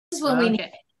is when we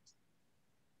need,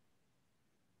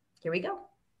 here we go.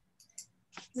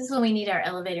 this is when we need our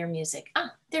elevator music.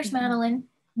 Ah, there's Madeline.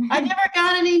 I never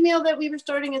got an email that we were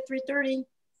starting at 3:30.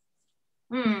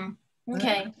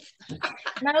 Okay.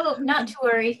 No, not to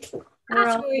worry. We're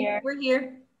all here. We're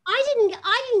here. I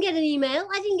didn't get an email.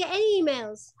 I didn't get any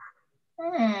emails.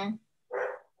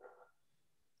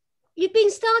 You've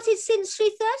been started since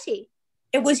 3:30.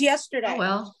 It was yesterday. Oh,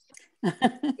 well.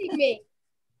 Me.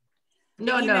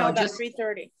 No, just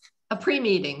 3:30. a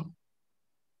pre-meeting.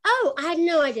 Oh, I had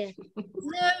no idea.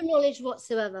 No knowledge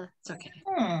whatsoever. It's okay.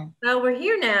 Well, we're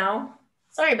here now.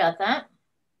 Sorry about that.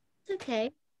 It's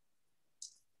okay.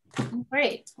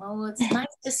 Great. Well,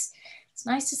 it's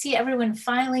nice to see everyone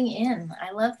filing in.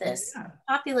 I love this. Yeah.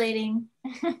 Populating.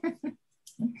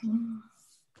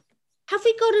 Have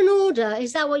we got an order?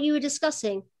 Is that what you were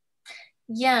discussing?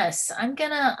 Yes, I'm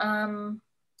going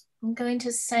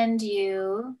to send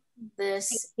you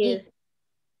this.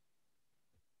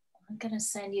 I'm going to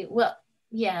send you, well,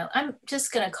 yeah, I'm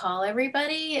just going to call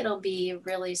everybody. It'll be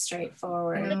really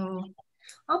straightforward. No.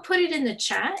 I'll put it in the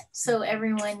chat so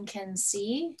everyone can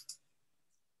see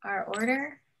our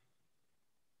order.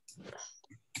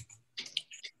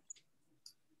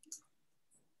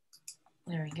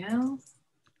 There we go.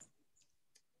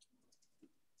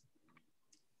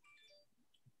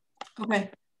 Okay.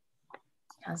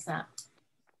 How's that?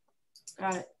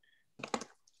 Got it.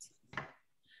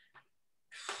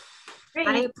 Great.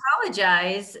 I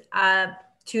apologize.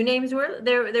 Two names were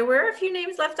there. There were a few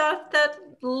names left off that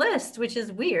list, which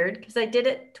is weird because I did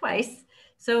it twice.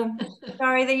 So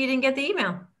sorry that you didn't get the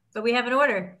email, but we have an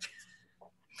order.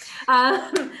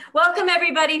 Welcome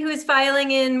everybody who's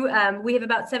filing in. We have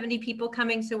about 70 people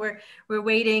coming, so we're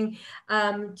waiting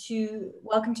to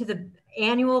welcome to the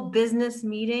annual business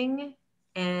meeting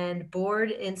and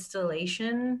board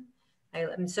installation.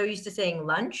 I'm so used to saying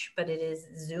lunch, but it is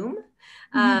Zoom.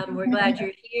 We're glad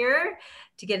you're here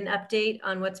to get an update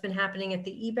on what's been happening at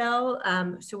the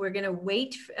Ebell. So we're going to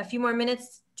wait a few more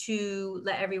minutes to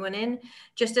let everyone in.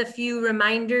 Just a few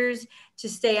reminders to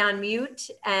stay on mute.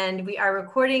 And we are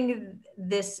recording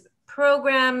this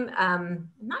program. I'm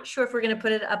not sure if we're going to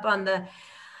put it up on the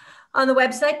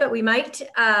website, but we might.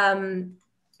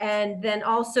 And then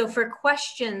also for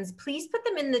questions, please put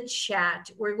them in the chat.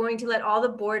 We're going to let all the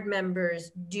board members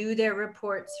do their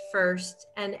reports first,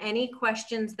 and any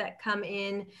questions that come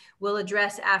in we'll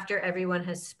address after everyone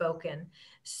has spoken.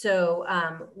 So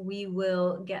we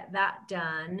will get that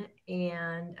done,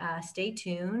 and stay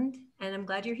tuned, and I'm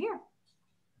glad you're here.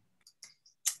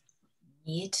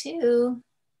 Me too.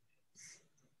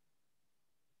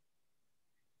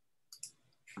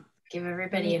 Give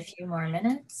everybody a few more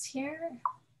minutes here.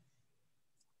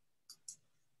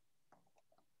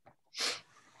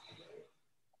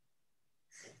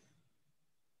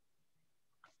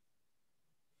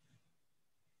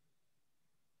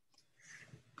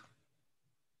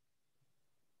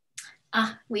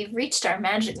 We've reached our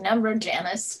magic number,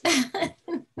 Janice.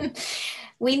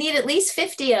 We need at least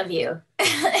 50 of you,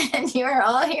 and you're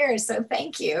all here, so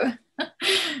thank you.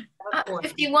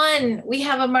 51, we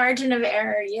have a margin of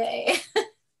error, yay.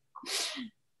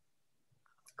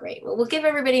 Great, well, we'll give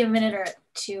everybody a minute or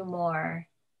two more.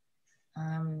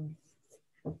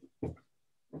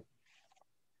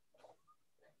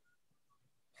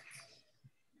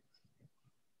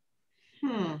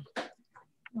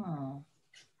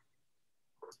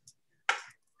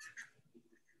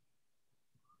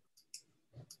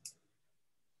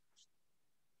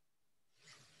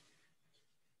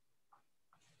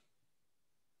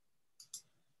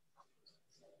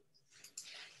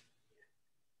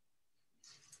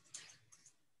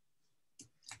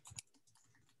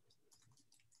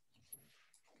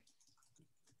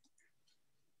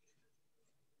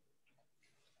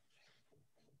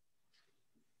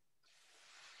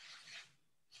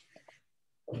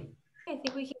 I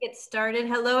think we can get started.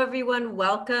 Hello, everyone.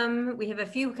 Welcome. We have a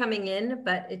few coming in,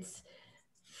 but it's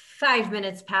 5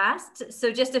 minutes past.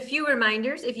 So just a few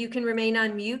reminders. If you can remain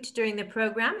on mute during the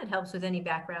program, it helps with any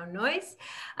background noise.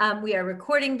 We are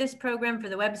recording this program for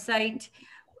the website.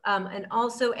 And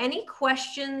also any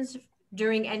questions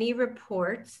during any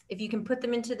reports, if you can put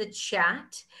them into the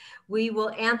chat, we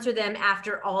will answer them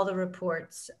after all the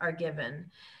reports are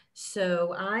given.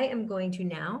 So I am going to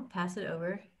now pass it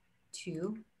over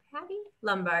to Patty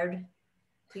Lombard.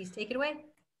 Please take it away.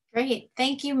 Great.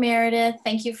 Thank you, Meredith.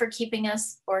 Thank you for keeping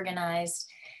us organized.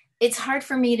 It's hard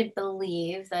for me to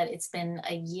believe that it's been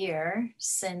a year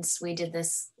since we did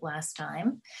this last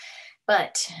time,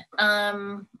 but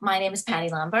my name is Patty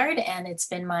Lombard, and it's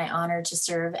been my honor to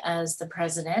serve as the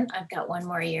president. I've got one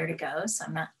more year to go, so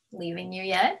I'm not leaving you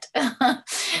yet.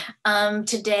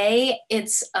 Today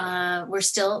we're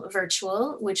still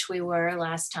virtual, which we were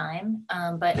last time,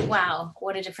 but wow,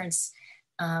 what a difference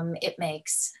it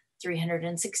makes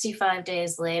 365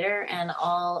 days later, and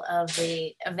all of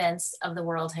the events of the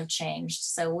world have changed.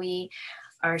 So we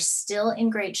are still in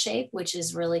great shape, which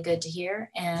is really good to hear.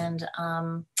 And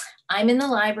I'm in the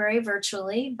library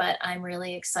virtually, but I'm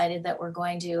really excited that we're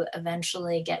going to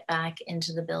eventually get back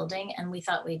into the building. And we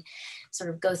thought we'd sort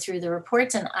of go through the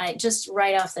reports. And I just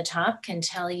right off the top can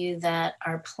tell you that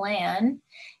our plan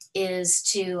is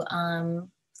to,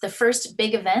 the first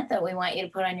big event that we want you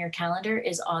to put on your calendar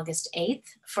is August 8th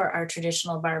for our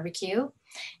traditional barbecue.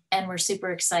 And we're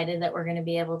super excited that we're going to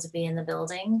be able to be in the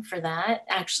building for that.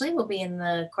 Actually, we'll be in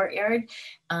the courtyard.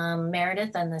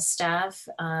 Meredith and the staff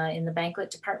in the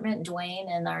banquet department, Dwayne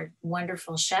and our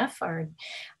wonderful chef are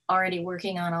already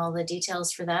working on all the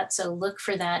details for that. So look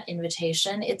for that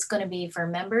invitation. It's going to be for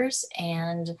members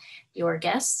and your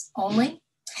guests only.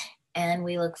 And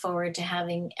we look forward to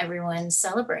having everyone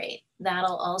celebrate.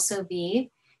 That'll also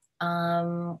be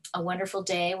a wonderful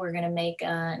day. We're going to make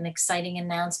an exciting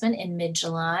announcement in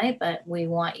mid-July, but we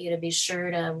want you to be sure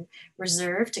to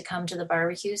reserve to come to the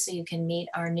barbecue so you can meet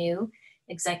our new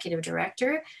executive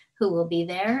director who will be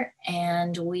there.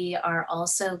 And we are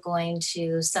also going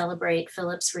to celebrate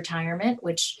Philip's retirement,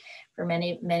 which for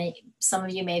some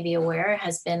of you may be aware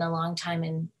has been a long time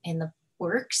in the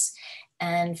works.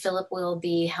 And Philip will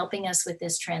be helping us with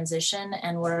this transition,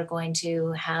 and we're going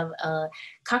to have a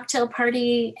cocktail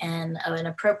party and an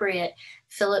appropriate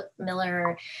Philip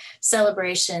Miller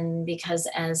celebration, because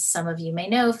as some of you may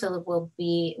know, Philip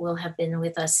will have been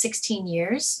with us 16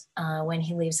 years when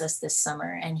he leaves us this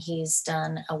summer, and he's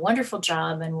done a wonderful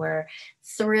job, and we're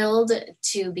thrilled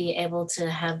to be able to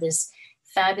have this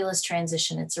fabulous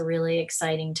transition. It's a really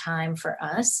exciting time for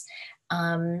us.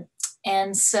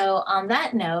 And so on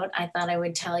that note, I thought I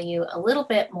would tell you a little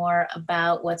bit more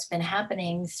about what's been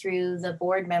happening through the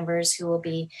board members who are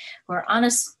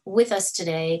with us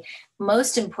today.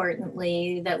 Most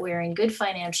importantly, that we're in good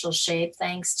financial shape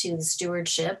thanks to the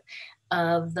stewardship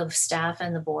of the staff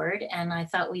and the board. And I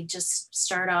thought we'd just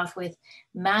start off with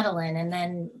Madeline, and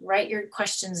then write your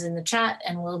questions in the chat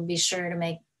and we'll be sure to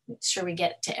make sure we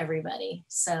get to everybody.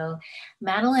 So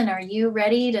Madeline, are you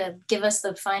ready to give us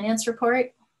the finance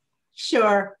report?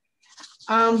 Sure.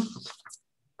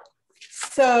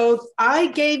 So I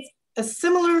gave a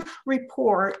similar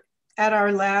report at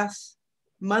our last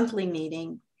monthly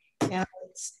meeting, and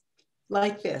it's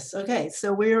like this. Okay,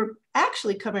 so we're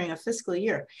actually covering a fiscal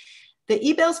year. The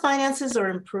Ebell's finances are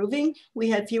improving. We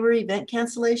had fewer event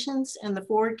cancellations, and the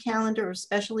forward calendar of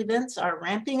special events are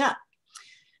ramping up.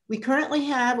 We currently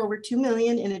have over $2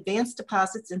 million in advance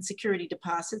deposits and security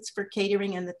deposits for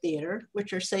catering and the theater,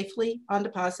 which are safely on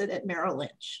deposit at Merrill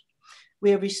Lynch.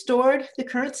 We have restored the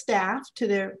current staff to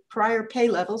their prior pay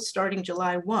levels starting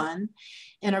July 1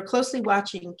 and are closely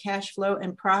watching cash flow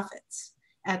and profits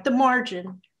at the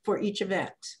margin for each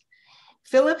event.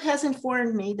 Philip has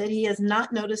informed me that he has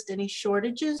not noticed any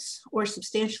shortages or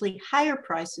substantially higher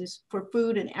prices for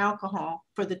food and alcohol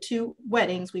for the 2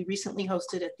 weddings we recently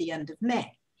hosted at the end of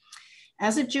May.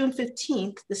 As of June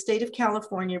 15th, the state of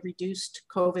California reduced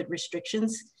COVID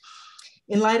restrictions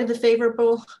in light of the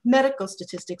favorable medical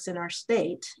statistics in our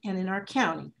state and in our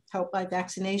county, helped by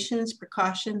vaccinations,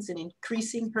 precautions, and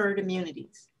increasing herd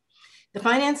immunities. The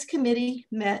Finance Committee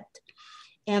met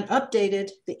and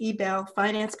updated the Ebell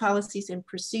Finance Policies and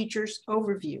Procedures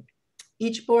Overview.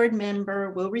 Each board member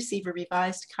will receive a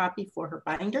revised copy for her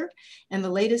binder, and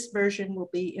the latest version will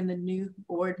be in the new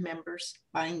board members'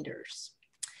 binders.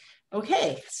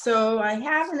 Okay, so I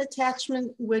have an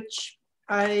attachment which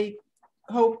I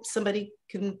hope somebody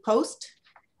can post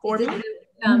for me.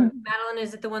 Madeline,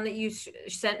 is it the one that you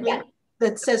sent me? Yeah,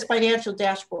 that says financial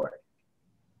dashboard.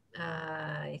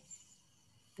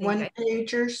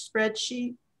 One-pager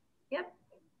spreadsheet. Yep,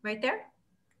 right there.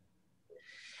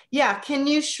 Yeah, can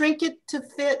you shrink it to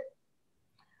fit?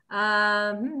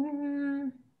 I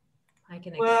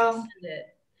can extend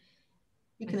it.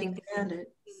 You can expand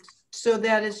it. So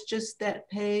that is just that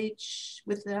page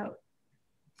without.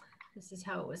 This is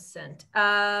how it was sent.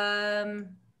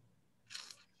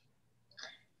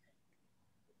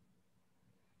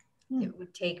 It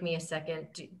would take me a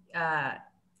second to,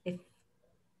 here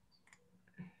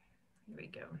we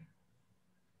go.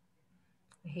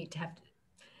 I hate to have to,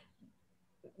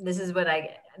 this is what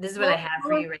I have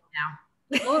for you right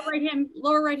now.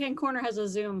 Lower right hand corner has a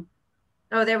zoom.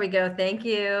 Oh, there we go. Thank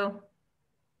you.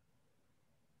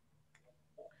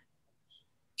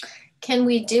 Can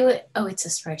we do it? Oh, it's a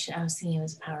spreadsheet. I was thinking it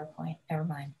was a PowerPoint. Never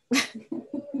mind.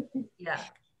 Yeah.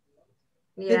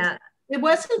 It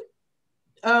wasn't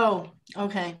Oh,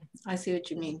 okay. I see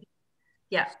what you mean.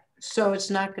 Yeah. So it's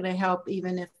not going to help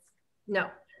even if. No,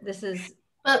 this is.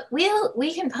 But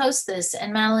we can post this,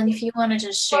 and Madeline, if you want to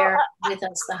just share with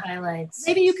us the highlights.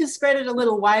 Maybe you can spread it a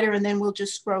little wider and then we'll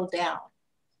just scroll down,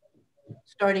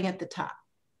 starting at the top.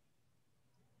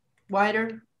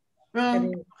 Wider?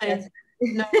 Okay.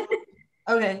 No.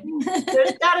 Okay.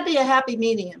 There's got to be a happy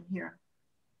medium here.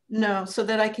 No, so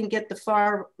that I can get the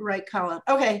far right column.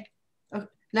 Okay. Oh,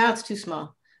 now it's too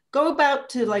small. Go about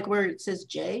to like where it says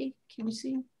J. Can you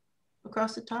see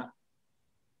across the top?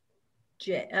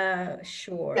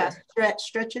 Sure. Yeah,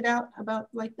 stretch it out about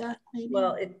like that, maybe.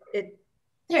 Well, There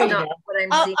you go. What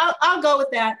I'm seeing. I'll go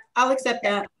with that. I'll accept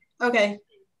that. Okay.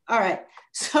 All right.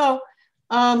 So,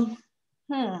 all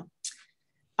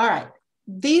right.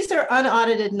 These are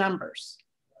unaudited numbers.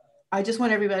 I just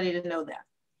want everybody to know that.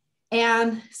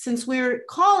 And since we're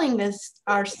calling this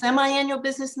our semi-annual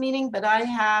business meeting, but I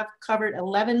have covered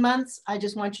 11 months, I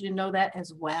just want you to know that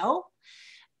as well.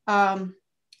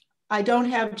 I don't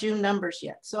have June numbers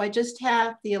yet. So I just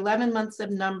have the 11 months of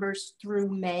numbers through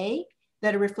May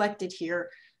that are reflected here,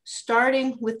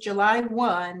 starting with July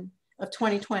 1 of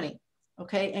 2020,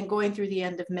 okay, and going through the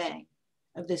end of May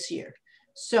of this year.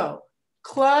 So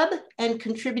club and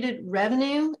contributed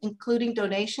revenue, including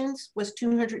donations, was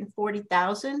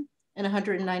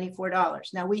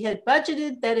 $240,194. Now we had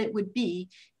budgeted that it would be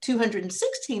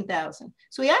 $216,000.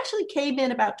 So we actually came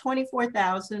in about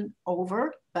 $24,000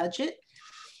 over budget.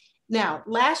 Now,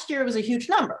 last year was a huge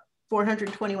number,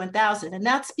 421,000. And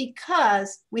that's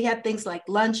because we had things like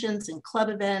luncheons and club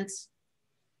events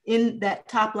in that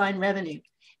top line revenue.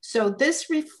 So this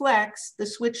reflects the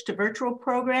switch to virtual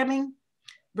programming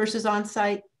versus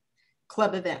on-site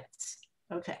club events.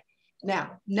 Okay,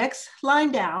 now next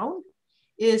line down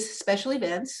is special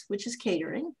events, which is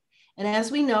catering. And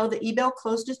as we know, the Ebell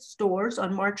closed its doors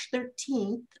on March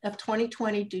 13th of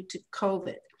 2020 due to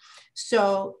COVID.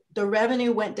 So the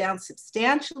revenue went down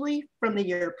substantially from the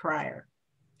year prior.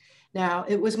 Now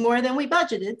it was more than we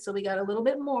budgeted, so we got a little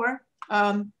bit more.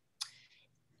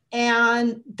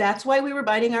 And that's why we were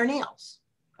biting our nails.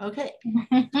 Okay,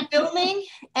 filming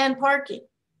and parking.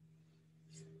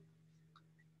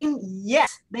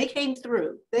 Yes, they came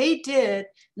through. They did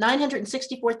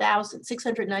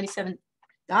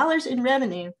 $964,697 in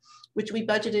revenue, which we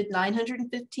budgeted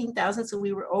 $915,000, so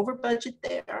we were over budget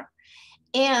there.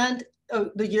 And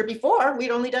the year before,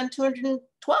 we'd only done $212,000.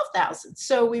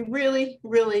 So we really,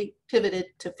 really pivoted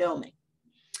to filming.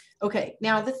 Okay,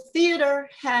 now the theater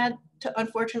had to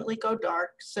unfortunately go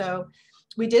dark. So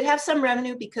we did have some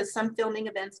revenue because some filming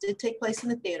events did take place in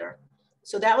the theater.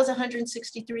 So that was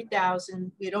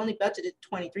 $163,000. We had only budgeted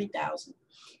 $23,000.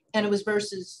 And it was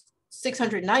versus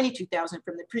 $692,000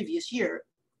 from the previous year.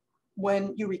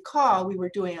 When you recall, we were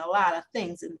doing a lot of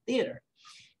things in the theater.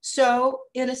 So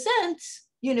in a sense,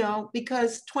 you know,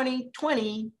 because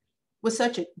 2020 was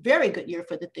such a very good year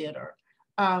for the theater,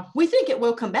 we think it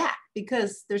will come back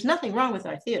because there's nothing wrong with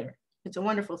our theater. It's a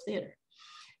wonderful theater.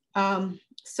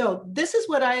 So this is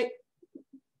what I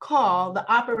call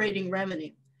the operating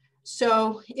revenue.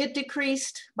 So it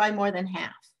decreased by more than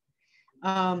half.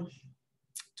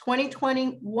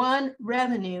 2021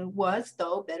 revenue was,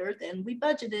 though, better than we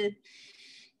budgeted.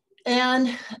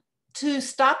 And to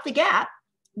stop the gap,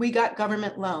 we got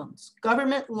government loans.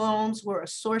 Government loans were a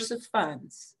source of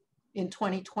funds in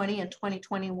 2020 and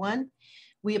 2021.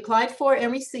 We applied for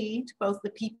and received both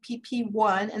the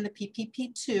PPP-1 and the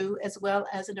PPP-2, as well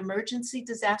as an emergency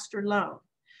disaster loan.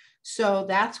 So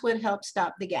that's what helped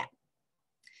stop the gap.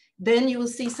 Then you will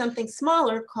see something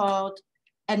smaller called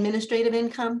administrative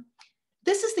income.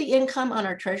 This is the income on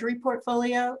our treasury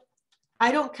portfolio.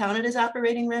 I don't count it as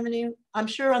operating revenue. I'm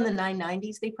sure on the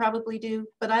 990s they probably do,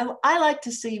 but I like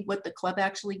to see what the club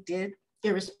actually did,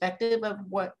 irrespective of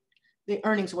what the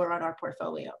earnings were on our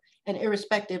portfolio and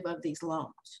irrespective of these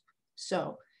loans.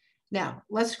 So now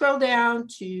let's scroll down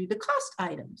to the cost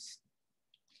items.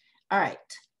 All right,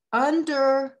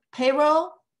 under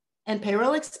payroll and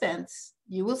payroll expense,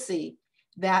 you will see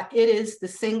that it is the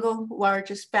single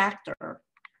largest factor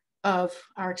of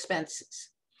our expenses.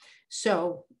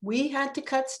 So we had to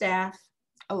cut staff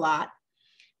a lot.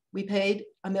 We paid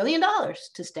 $1 million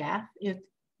to staff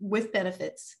with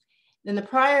benefits. In the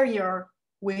prior year,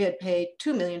 we had paid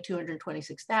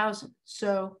 $2,226,000.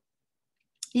 So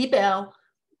Ebell,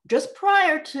 just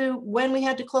prior to when we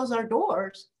had to close our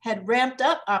doors, had ramped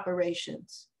up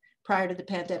operations prior to the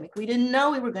pandemic. We didn't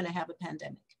know we were going to have a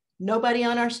pandemic. Nobody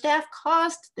on our staff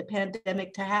caused the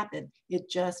pandemic to happen. It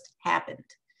just happened.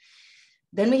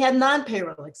 Then we had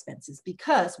non-payroll expenses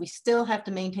because we still have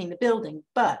to maintain the building,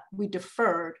 but we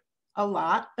deferred a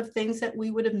lot of things that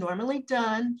we would have normally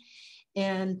done.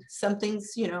 And some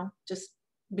things, you know, just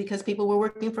because people were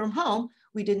working from home,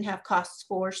 we didn't have costs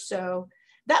for. So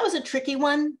that was a tricky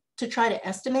one to try to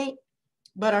estimate.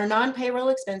 But our non-payroll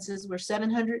expenses were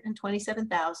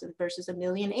 $727,000 versus $1.8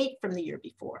 million from the year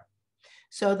before.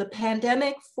 So the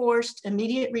pandemic forced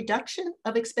immediate reduction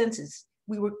of expenses.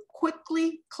 We were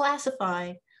quickly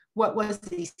classifying what was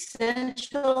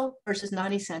essential versus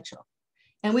non-essential.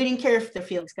 And we didn't care if their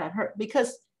feelings got hurt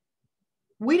because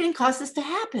we didn't cause this to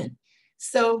happen.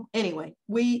 So anyway,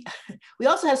 we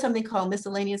also have something called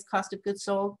miscellaneous cost of goods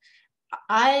sold.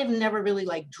 I've never really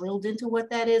like drilled into what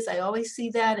that is. I always see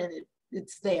that and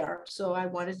it's there. So I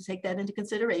wanted to take that into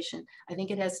consideration. I think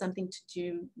it has something to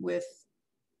do with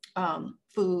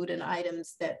food and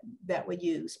items that we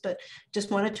use, but just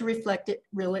wanted to reflect it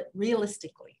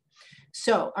realistically.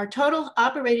 So our total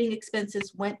operating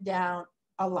expenses went down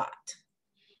a lot.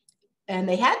 And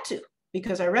they had to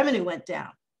because our revenue went down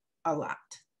a lot.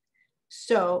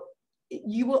 So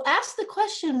you will ask the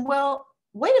question, well,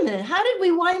 wait a minute, how did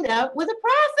we wind up with a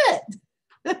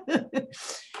profit?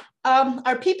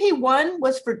 Our PP1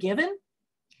 was forgiven.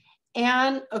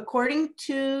 And according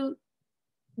to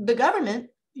the government,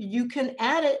 you can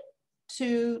add it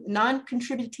to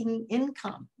non-contributing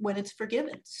income when it's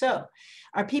forgiven. So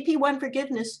our PP1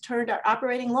 forgiveness turned our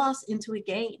operating loss into a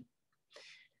gain.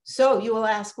 So you will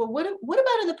ask, well, what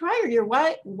about in the prior year?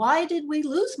 Why did we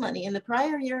lose money in the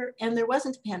prior year and there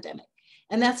wasn't a pandemic?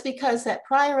 And that's because that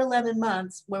prior 11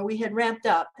 months where we had ramped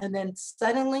up and then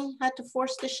suddenly had to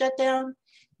force the shutdown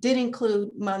did include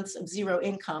months of zero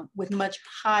income with much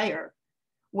higher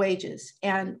wages.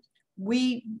 And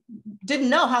we didn't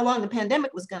know how long the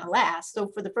pandemic was going to last. So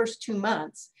for the first 2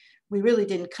 months, we really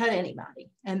didn't cut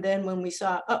anybody. And then when we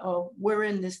saw, uh-oh, we're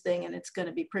in this thing and it's going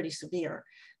to be pretty severe,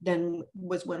 then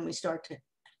was when we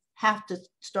have to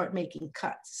start making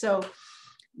cuts. So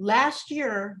last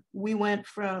year, we went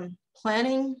from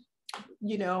planning,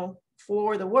 you know,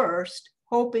 for the worst,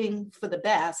 hoping for the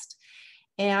best.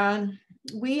 And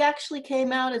we actually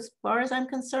came out, as far as I'm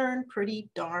concerned, pretty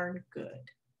darn good.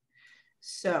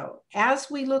 So as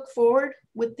we look forward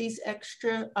with these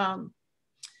extra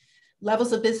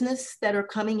levels of business that are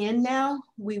coming in now,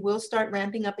 we will start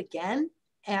ramping up again.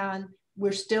 And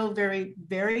we're still very,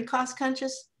 very cost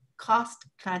conscious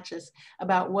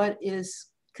about what is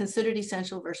considered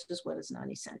essential versus what is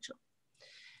non-essential.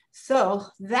 So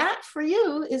that for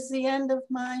you is the end of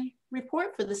my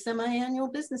report for the semi-annual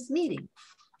business meeting.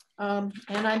 And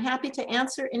I'm happy to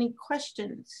answer any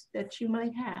questions that you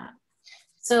might have.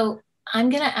 So I'm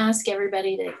going to ask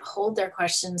everybody to hold their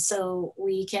questions so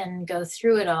we can go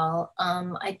through it all.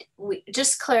 We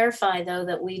just clarify though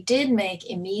that we did make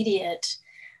immediate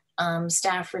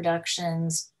staff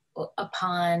reductions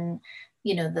upon,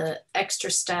 you know, the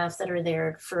extra staff that are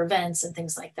there for events and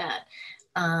things like that.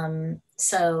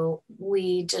 So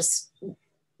we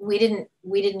didn't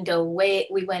go way,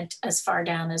 we went as far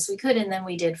down as we could, and then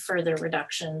we did further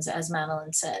reductions, as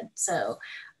Madeline said. So,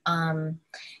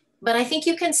 but I think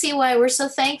you can see why we're so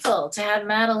thankful to have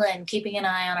Madeline keeping an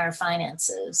eye on our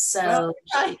finances. So,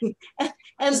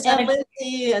 and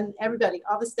Lindsay and everybody,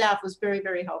 all the staff was very,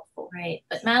 very helpful. Right,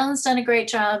 but Madeline's done a great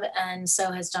job, and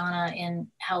so has Donna in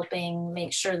helping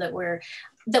make sure that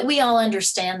we all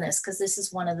understand this, because this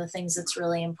is one of the things that's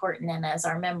really important. And as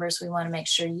our members, we want to make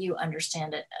sure you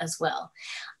understand it as well.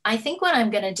 I think what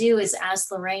I'm going to do is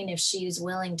ask Lorraine if she's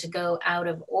willing to go out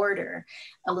of order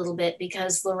a little bit,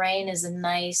 because Lorraine is a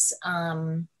nice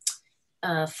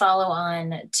follow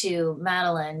on to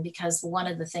Madeline, because one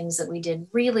of the things that we did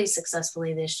really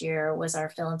successfully this year was our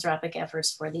philanthropic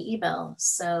efforts for the Ebell.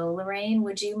 So Lorraine,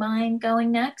 would you mind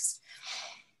going next?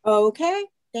 Okay,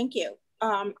 thank you.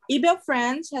 Ebell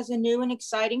Friends has a new and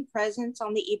exciting presence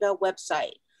on the Ebell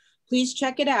website. Please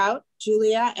check it out.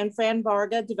 Julia and Fran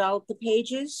Varga developed the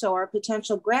pages so our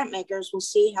potential grant makers will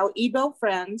see how Ebell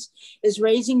Friends is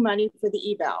raising money for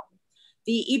the Ebell.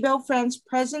 The Ebell Friends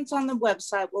presence on the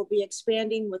website will be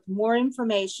expanding with more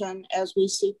information as we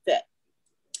see fit.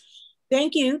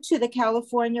 Thank you to the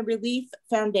California Relief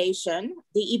Foundation.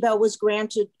 The Ebell was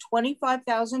granted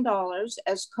 $25,000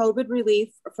 as COVID relief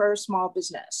for a small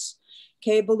business.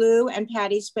 Kay Ballou and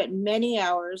Patty spent many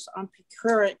hours on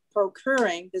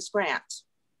procuring this grant.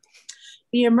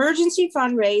 The emergency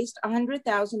fund raised $100,000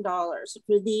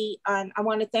 for the, I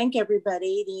want to thank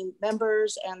everybody, the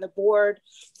members and the board,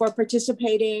 for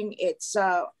participating. It's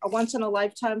a once in a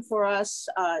lifetime for us.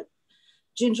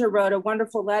 Ginger wrote a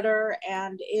wonderful letter,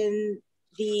 and in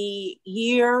the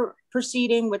year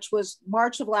preceding, which was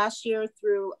March of last year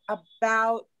through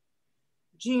about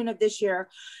June of this year,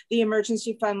 the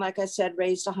emergency fund, like I said,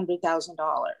 raised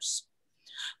 $100,000.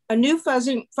 A new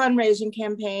fundraising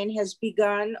campaign has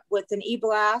begun with an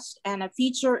e-blast and a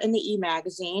feature in the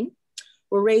e-magazine.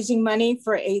 We're raising money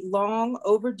for a long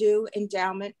overdue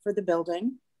endowment for the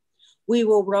building. We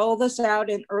will roll this out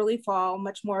in early fall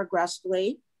much more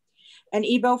aggressively. And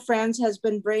Ebell Friends has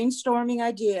been brainstorming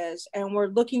ideas, and we're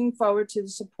looking forward to the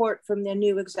support from the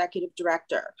new executive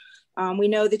director. We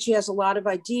know that she has a lot of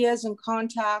ideas and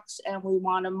contacts, and we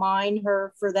want to mine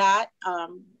her for that.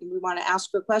 We want to ask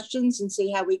her questions and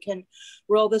see how we can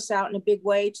roll this out in a big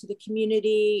way to the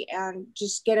community and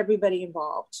just get everybody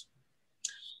involved.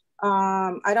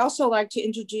 I'd also like to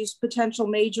introduce potential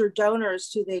major donors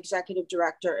to the executive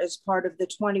director as part of the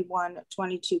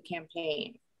 21-22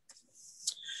 campaign.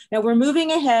 Now we're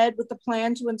moving ahead with the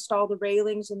plan to install the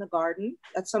railings in the garden.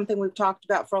 That's something we've talked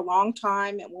about for a long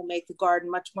time, and will make the garden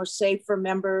much more safe for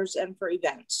members and for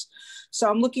events. So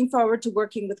I'm looking forward to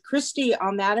working with Christy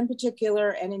on that in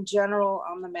particular, and in general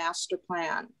on the master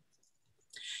plan.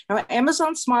 Now,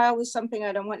 Amazon Smile is something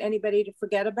I don't want anybody to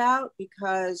forget about,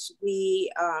 because we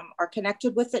are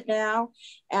connected with it now,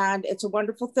 and it's a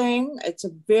wonderful thing. It's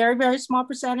a very, very small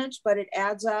percentage, but it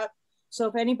adds up. So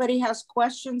if anybody has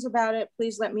questions about it,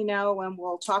 please let me know and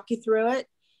we'll talk you through it.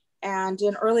 And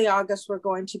in early August, we're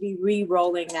going to be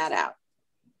re-rolling that out.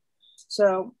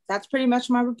 So that's pretty much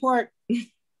my report.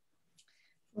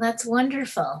 That's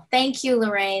wonderful. Thank you,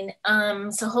 Lorraine.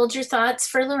 So hold your thoughts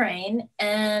for Lorraine.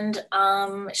 And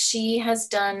she has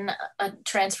done a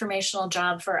transformational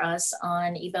job for us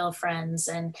on Ebell Friends.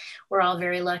 And we're all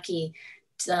very lucky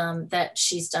that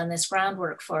she's done this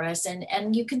groundwork for us.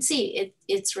 And you can see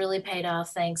it's really paid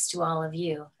off thanks to all of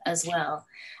you as well.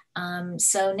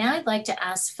 So now I'd like to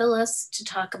ask Phyllis to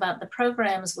talk about the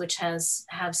programs which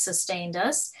have sustained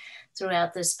us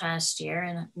throughout this past year,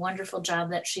 and a wonderful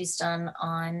job that she's done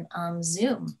on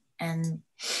Zoom. And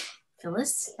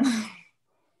Phyllis.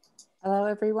 Hello,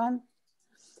 everyone.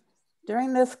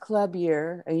 During this club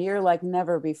year, a year like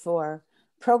never before,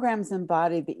 programs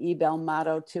embody the Ebell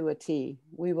motto to a T.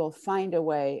 We will find a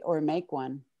way or make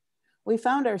one. We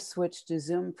found our switch to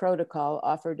Zoom protocol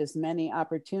offered as many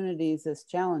opportunities as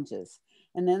challenges.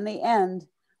 And in the end,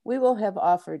 we will have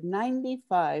offered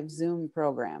 95 Zoom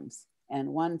programs and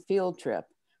 1 field trip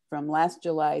from last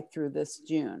July through this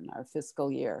June, our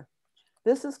fiscal year.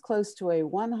 This is close to a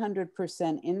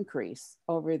 100% increase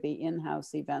over the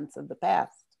in-house events of the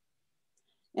past.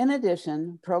 In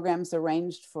addition, programs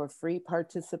arranged for free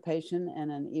participation in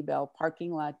an Ebell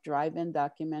parking lot drive-in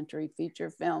documentary feature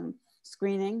film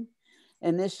screening,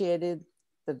 initiated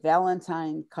the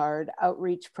Valentine Card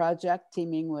Outreach Project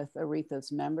teaming with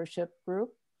Aretha's membership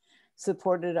group,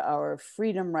 supported our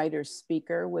Freedom Writers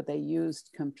speaker with a used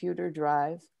computer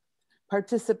drive,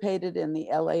 participated in the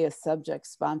LA as Subject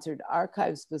sponsored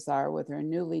Archives Bazaar with her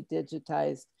newly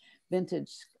digitized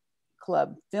Vintage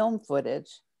Club film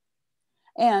footage,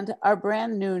 and our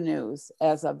brand new news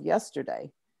as of yesterday.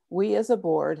 We as a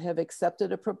board have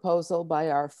accepted a proposal by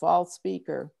our fall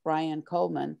speaker, Brian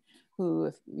Coleman, who,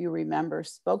 if you remember,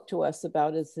 spoke to us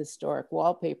about his historic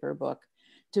wallpaper book,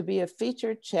 to be a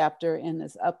featured chapter in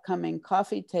his upcoming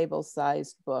coffee table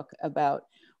sized book about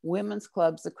women's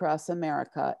clubs across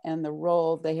America and the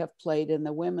role they have played in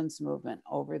the women's movement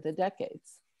over the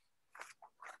decades.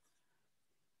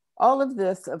 All of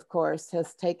this, of course,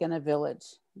 has taken a village.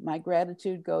 My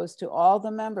gratitude goes to all the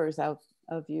members of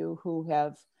you who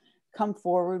have come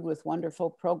forward with wonderful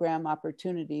program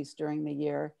opportunities during the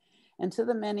year, and to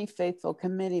the many faithful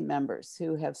committee members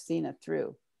who have seen it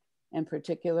through. In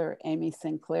particular, Amy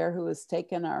Sinclair, who has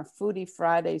taken our Foodie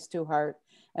Fridays to heart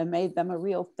and made them a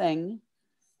real thing,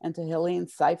 and to Helene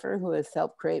Cipher, who has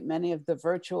helped create many of the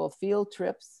virtual field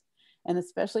trips, and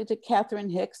especially to Catherine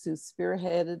Hicks, who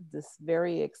spearheaded this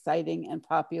very exciting and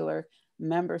popular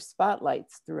member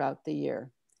spotlights throughout the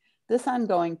year. This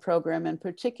ongoing program in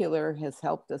particular has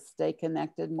helped us stay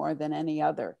connected more than any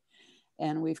other,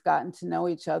 and we've gotten to know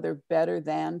each other better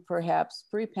than perhaps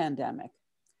pre-pandemic.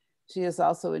 She has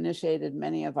also initiated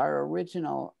many of our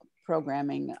original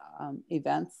programming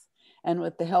events, and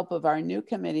with the help of our new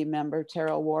committee member,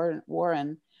 Terrell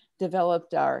Warren,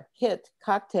 developed our hit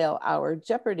cocktail hour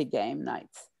Jeopardy game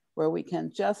nights, where we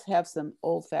can just have some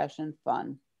old-fashioned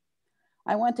fun.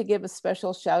 I want to give a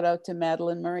special shout out to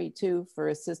Madeline Murray too for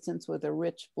assistance with a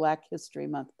rich Black History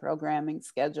Month programming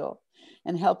schedule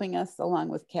and helping us along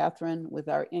with Catherine with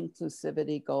our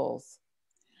inclusivity goals.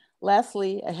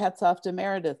 Lastly, a hats off to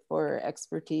Meredith for her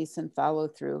expertise and follow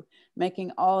through,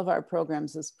 making all of our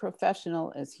programs as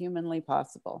professional as humanly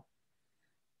possible.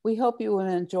 We hope you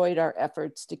have enjoyed our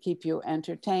efforts to keep you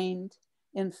entertained,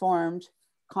 informed,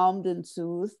 calmed and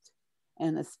soothed,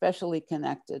 and especially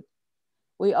connected.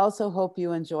 We also hope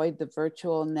you enjoyed the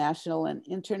virtual national and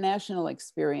international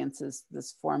experiences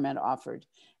this format offered,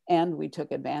 and we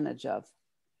took advantage of.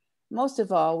 Most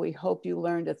of all, we hope you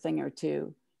learned a thing or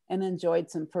two and enjoyed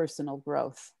some personal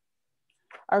growth.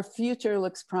 Our future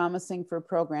looks promising for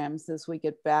programs as we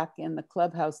get back in the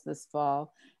clubhouse this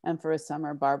fall and for a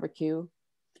summer barbecue.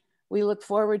 We look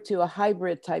forward to a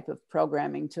hybrid type of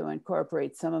programming to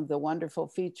incorporate some of the wonderful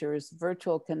features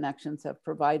virtual connections have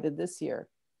provided this year.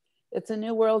 It's a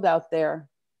new world out there,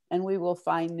 and we will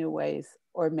find new ways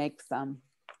or make some.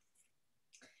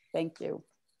 Thank you.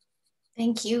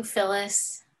 Thank you,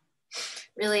 Phyllis.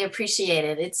 Really appreciate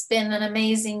it. It's been an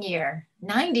amazing year.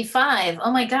 95,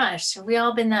 oh my gosh, have we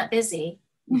all been that busy?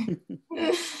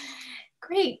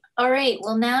 Great, all right.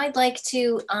 Well, now I'd like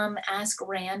to ask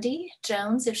Randy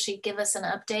Jones if she'd give us an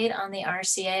update on the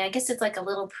RCA. I guess it's like a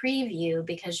little preview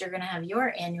because you're gonna have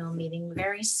your annual meeting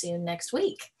very soon next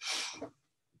week.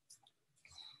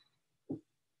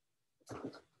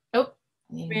 Oh,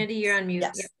 Randy, you're on mute.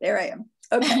 Yes, there I am.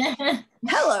 Okay.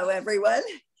 Hello, everyone.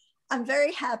 I'm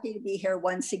very happy to be here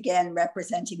once again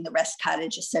representing the Rest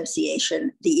Cottage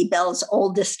Association, the Ebell's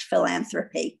oldest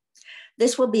philanthropy.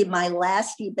 This will be my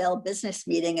last Ebell business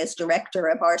meeting as director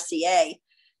of RCA.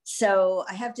 So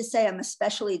I have to say I'm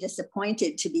especially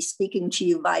disappointed to be speaking to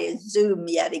you via Zoom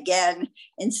yet again,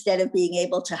 instead of being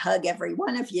able to hug every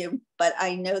one of you, but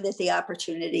I know that the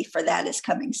opportunity for that is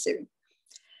coming soon.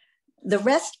 The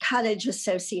Rest Cottage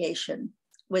Association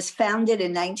was founded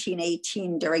in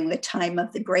 1918 during the time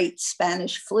of the Great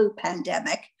Spanish Flu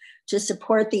pandemic to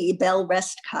support the Ebell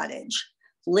Rest Cottage,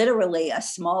 literally a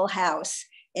small house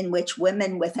in which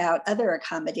women without other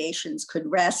accommodations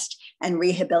could rest and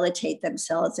rehabilitate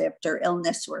themselves after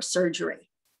illness or surgery.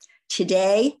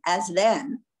 Today, as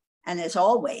then, and as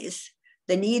always,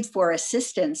 the need for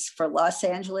assistance for Los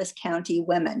Angeles County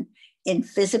women in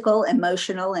physical,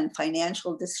 emotional, and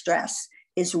financial distress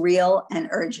is real and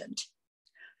urgent.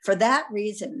 For that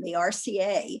reason, the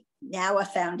RCA, now a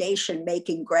foundation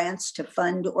making grants to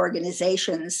fund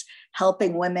organizations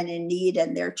helping women in need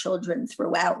and their children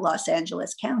throughout Los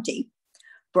Angeles County,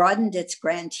 broadened its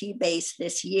grantee base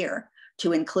this year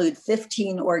to include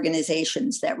 15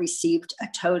 organizations that received a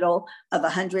total of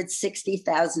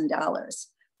 $160,000,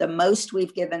 the most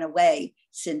we've given away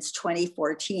since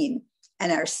 2014,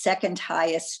 and our second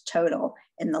highest total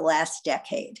in the last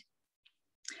decade.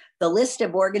 The list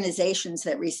of organizations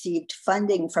that received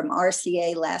funding from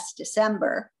RCA last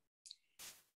December,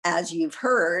 as you've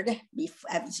heard me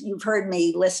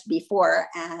list before,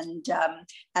 and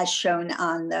as shown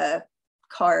on the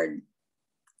card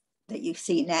that you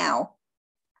see now,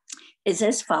 is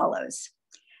as follows.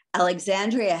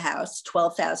 Alexandria House,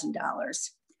 $12,000.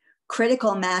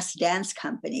 Critical Mass Dance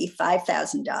Company,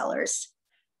 $5,000.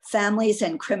 Families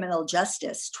and Criminal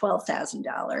Justice,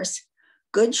 $12,000.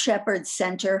 Good Shepherd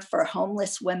Center for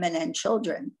Homeless Women and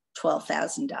Children,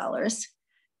 $12,000.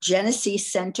 Genesee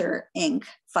Center, Inc.,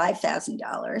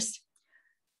 $5,000.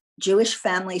 Jewish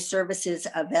Family Services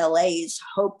of LA's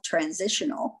Hope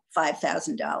Transitional,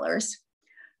 $5,000.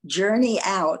 Journey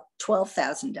Out,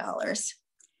 $12,000.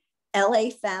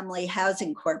 LA Family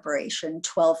Housing Corporation,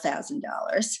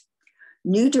 $12,000.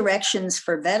 New Directions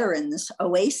for Veterans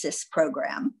Oasis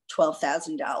Program,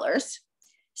 $12,000.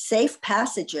 Safe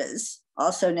Passages,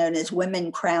 also known as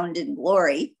Women Crowned in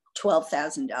Glory,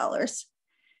 $12,000.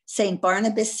 St.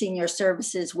 Barnabas Senior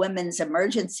Services Women's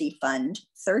Emergency Fund,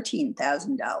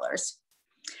 $13,000.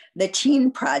 The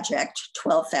Teen Project,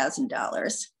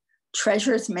 $12,000.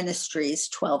 Treasures Ministries,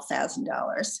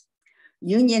 $12,000.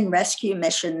 Union Rescue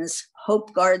Missions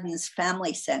Hope Gardens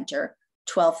Family Center,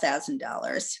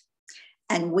 $12,000.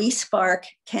 And We Spark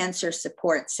Cancer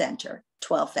Support Center,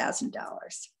 $12,000.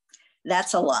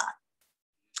 That's a lot.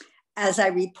 As I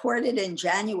reported in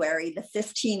January, the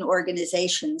 15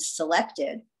 organizations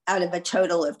selected out of a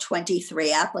total of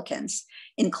 23 applicants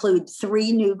include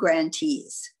 3 new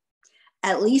grantees.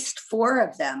 At least 4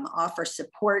 of them offer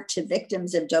support to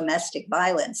victims of domestic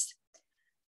violence,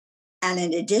 and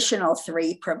an additional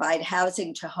 3 provide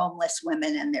housing to homeless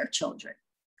women and their children.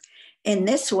 In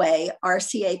this way,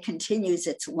 RCA continues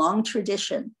its long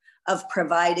tradition of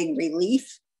providing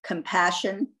relief,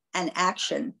 compassion, and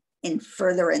action in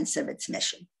furtherance of its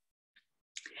mission.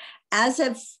 As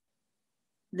of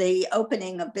the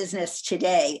opening of business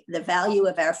today, the value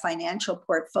of our financial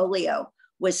portfolio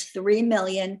was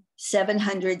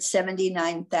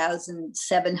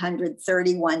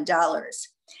 $3,779,731,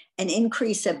 an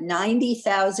increase of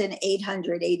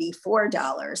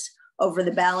 $90,884 over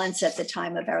the balance at the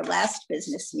time of our last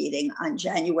business meeting on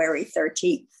January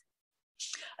 13th.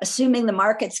 Assuming the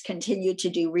markets continue to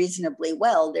do reasonably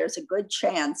well, there's a good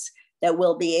chance that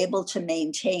we'll be able to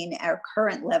maintain our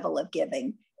current level of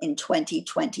giving in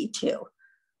 2022.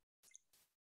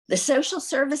 The Social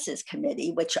Services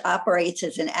Committee, which operates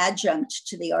as an adjunct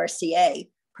to the RCA,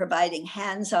 providing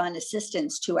hands-on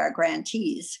assistance to our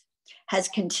grantees, has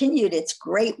continued its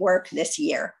great work this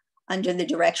year under the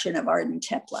direction of Arden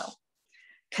Teplow.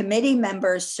 Committee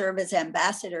members serve as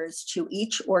ambassadors to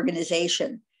each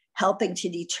organization, helping to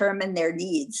determine their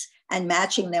needs and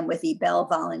matching them with Ebell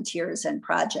volunteers and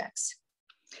projects.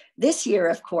 This year,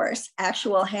 of course,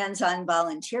 actual hands-on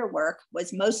volunteer work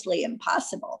was mostly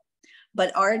impossible,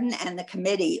 but Arden and the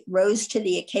committee rose to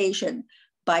the occasion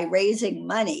by raising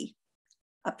money,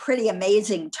 a pretty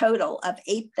amazing total of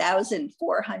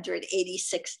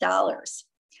 $8,486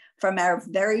 from our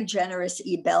very generous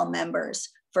Ebell members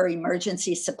for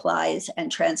emergency supplies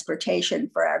and transportation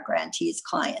for our grantees'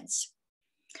 clients.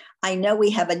 I know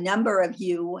we have a number of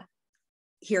you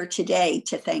here today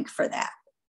to thank for that.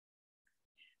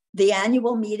 The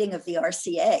annual meeting of the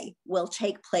RCA will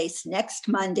take place next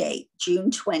Monday,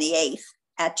 June 28th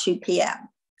at 2 p.m.,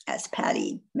 as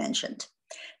Patty mentioned.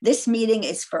 This meeting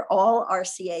is for all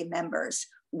RCA members,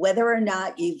 whether or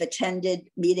not you've attended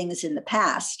meetings in the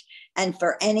past, and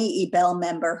for any Ebell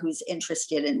member who's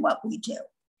interested in what we do.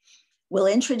 We'll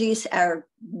introduce our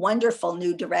wonderful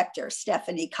new director,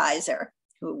 Stephanie Kaiser,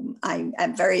 whom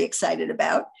I'm very excited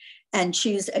about, and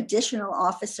choose additional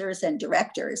officers and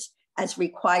directors as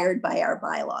required by our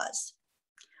bylaws.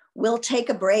 We'll take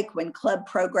a break when club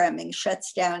programming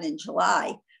shuts down in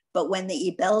July, but when the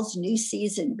Ebell's new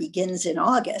season begins in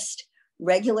August,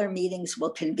 regular meetings will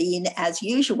convene as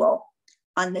usual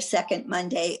on the second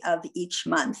Monday of each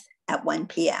month at 1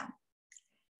 p.m.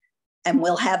 And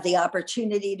we'll have the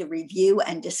opportunity to review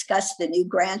and discuss the new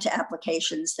grant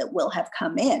applications that will have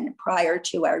come in prior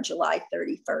to our July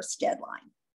 31st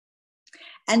deadline.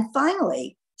 And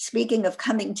finally, speaking of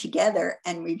coming together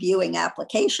and reviewing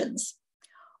applications,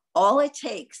 all it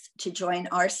takes to join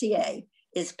RCA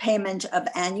is payment of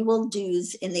annual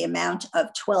dues in the amount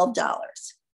of $12.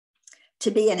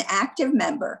 To be an active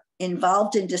member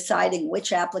involved in deciding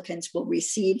which applicants will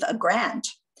receive a grant,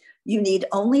 you need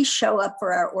only show up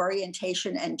for our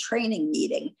orientation and training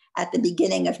meeting at the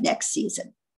beginning of next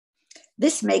season.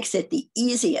 This makes it the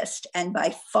easiest and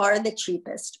by far the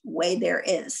cheapest way there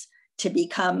is to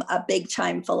become a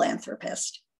big-time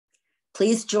philanthropist.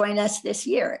 Please join us this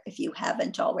year if you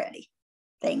haven't already.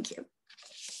 Thank you.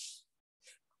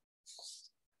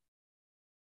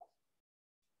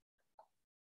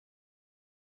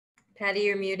 Patty,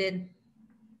 you're muted.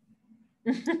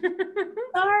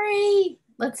 Sorry.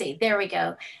 Let's see, there we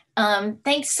go.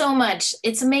 Thanks so much.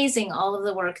 It's amazing all of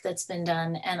the work that's been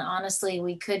done. And honestly,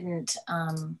 we couldn't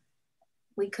have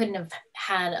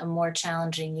had a more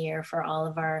challenging year for all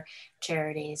of our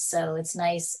charities. So it's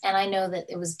nice. And I know that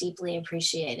it was deeply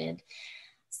appreciated.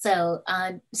 So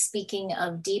speaking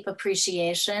of deep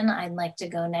appreciation, I'd like to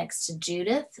go next to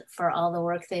Judith for all the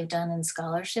work they've done in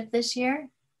scholarship this year.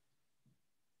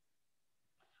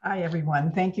 Hi,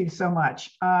 everyone. Thank you so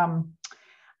much.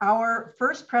 Our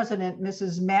first president,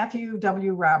 Mrs. Matthew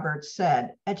W. Roberts,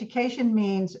 said, "Education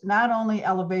means not only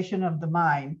elevation of the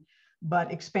mind,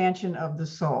 but expansion of the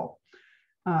soul."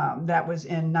 That was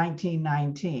in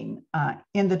 1919.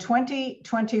 In the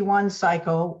 2021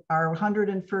 cycle, our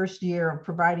 101st year of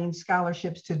providing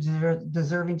scholarships to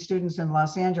deserving students in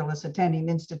Los Angeles attending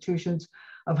institutions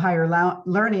of higher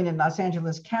learning in Los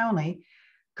Angeles County,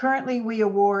 currently we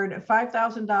award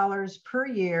 $5,000 per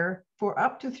year for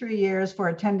up to 3 years for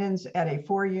attendance at a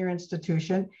 4-year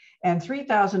institution and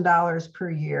 $3,000 per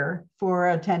year for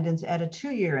attendance at a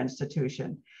 2-year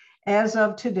institution. As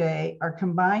of today, our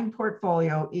combined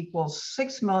portfolio equals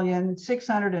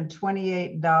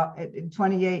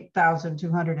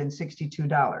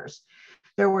 $6,628,262.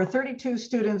 There were 32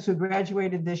 students who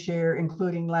graduated this year,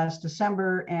 including last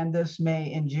December and this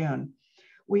May and June.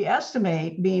 We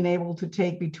estimate being able to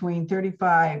take between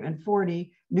 35 and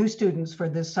 40 new students for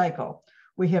this cycle.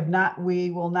 We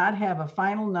will not have a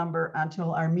final number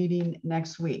until our meeting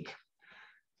next week.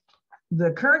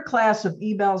 The current class of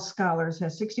Ebell scholars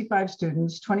has 65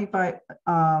 students, 25,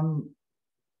 I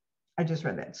just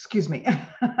read that, excuse me.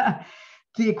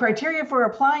 The criteria for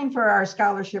applying for our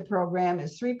scholarship program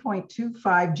is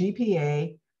 3.25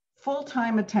 GPA,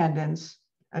 full-time attendance,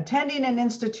 attending an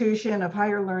institution of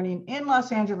higher learning in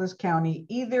Los Angeles County,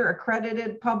 either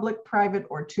accredited, public, private,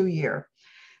 or 2-year,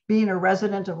 being a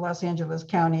resident of Los Angeles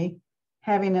County,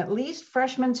 having at least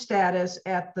freshman status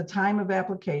at the time of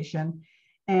application,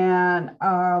 and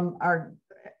our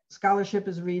scholarship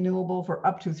is renewable for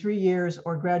up to 3 years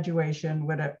or graduation,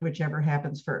 whichever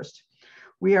happens first.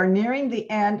 We are nearing the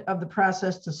end of the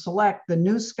process to select the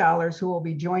new scholars who will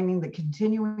be joining the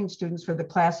continuing students for the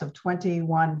class of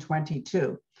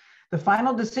 21-22. The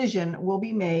final decision will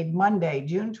be made Monday,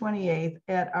 June 28th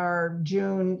at our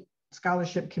June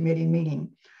Scholarship Committee meeting.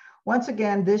 Once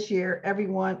again, this year,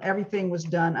 everything was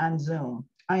done on Zoom.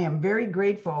 I am very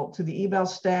grateful to the Ebell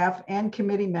staff and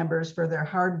committee members for their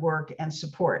hard work and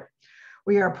support.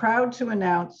 We are proud to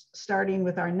announce, starting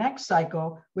with our next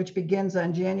cycle, which begins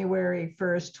on January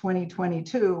 1st,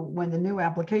 2022, when the new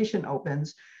application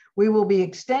opens, we will be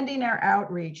extending our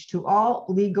outreach to all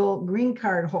legal green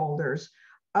card holders.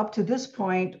 Up to this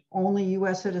point, only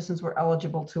US citizens were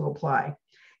eligible to apply.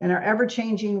 In our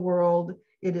ever-changing world,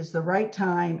 it is the right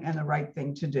time and the right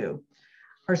thing to do.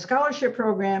 Our scholarship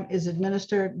program is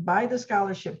administered by the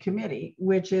Scholarship Committee,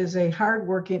 which is a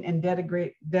hardworking and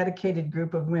dedicated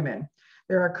group of women.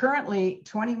 There are currently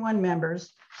 21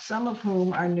 members, some of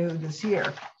whom are new this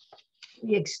year.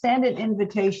 We extend an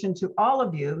invitation to all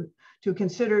of you to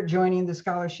consider joining the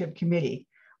Scholarship Committee.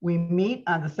 We meet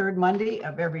on the third Monday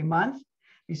of every month.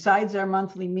 Besides our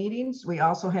monthly meetings, we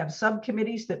also have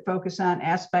subcommittees that focus on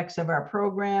aspects of our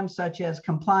program, such as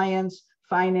compliance,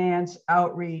 finance,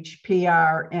 outreach,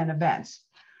 PR, and events.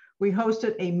 We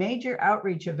hosted a major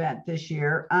outreach event this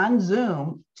year on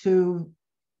Zoom to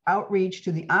outreach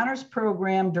to the honors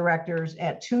program directors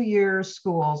at 2-year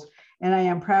schools. And I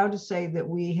am proud to say that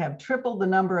we have tripled the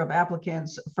number of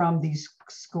applicants from these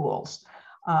schools.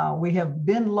 We have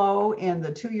been low in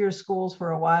the 2-year schools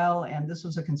for a while, and this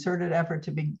was a concerted effort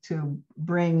to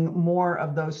bring more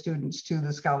of those students to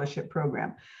the scholarship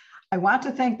program. I want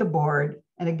to thank the board,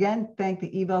 and again, thank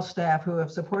the Ebell staff who have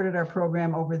supported our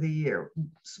program over the year.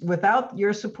 Without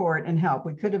your support and help,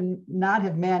 we could not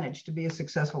have managed to be as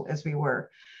successful as we were.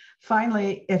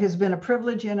 Finally, it has been a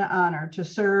privilege and an honor to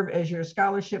serve as your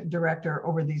scholarship director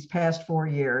over these past 4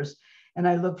 years. And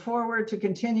I look forward to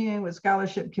continuing with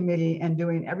Scholarship Committee and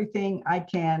doing everything I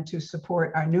can to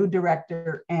support our new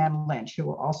director, Ann Lynch, who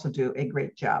will also do a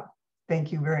great job.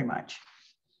 Thank you very much.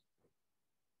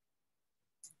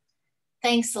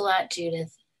 Thanks a lot,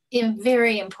 Judith.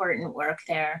 Very important work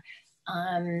there.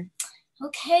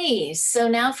 Okay, so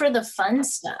now for the fun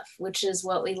stuff, which is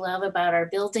what we love about our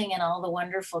building and all the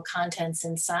wonderful contents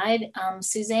inside.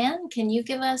 Suzanne, can you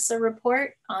give us a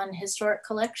report on historic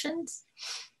collections?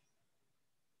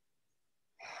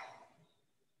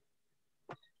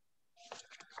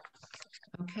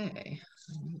 Okay,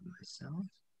 I'll mute myself.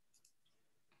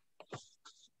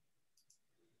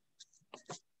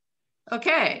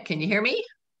 Okay, can you hear me?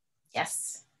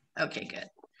 Yes. Okay, good.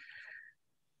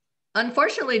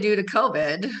 Unfortunately, due to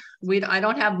COVID, I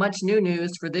don't have much new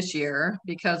news for this year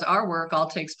because our work all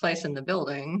takes place in the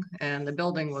building and the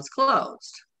building was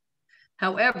closed.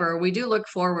 However, we do look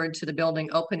forward to the building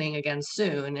opening again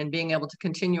soon and being able to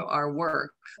continue our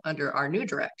work under our new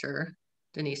director,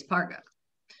 Denise Parga.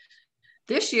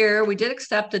 This year, we did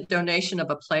accept a donation of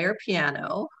a player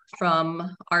piano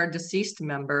from our deceased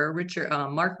member,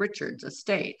 Mark Richards'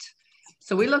 estate.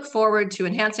 So we look forward to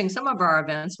enhancing some of our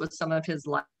events with some of his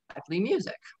lively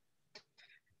music.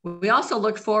 We also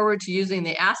look forward to using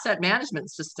the asset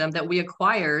management system that we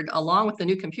acquired along with the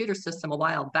new computer system a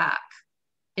while back.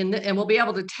 And we'll be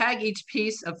able to tag each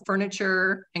piece of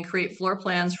furniture and create floor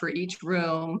plans for each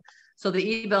room so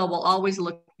the Ebell will always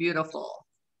look beautiful.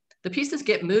 The pieces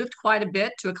get moved quite a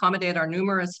bit to accommodate our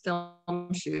numerous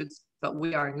film shoots, but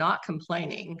we are not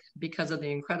complaining because of the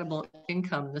incredible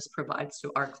income this provides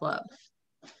to our club.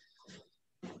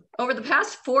 Over the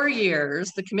past 4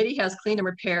 years, the committee has cleaned and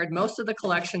repaired most of the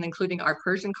collection, including our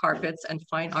Persian carpets and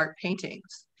fine art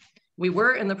paintings. We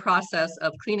were in the process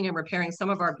of cleaning and repairing some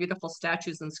of our beautiful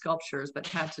statues and sculptures, but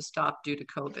had to stop due to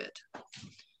COVID.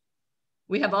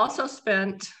 We have also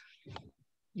spent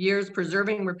years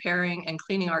preserving, repairing, and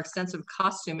cleaning our extensive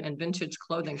costume and vintage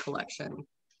clothing collection.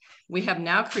 We have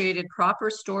now created proper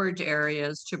storage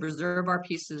areas to preserve our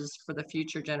pieces for the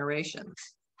future generations.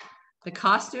 The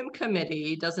costume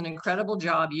committee does an incredible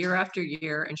job year after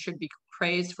year and should be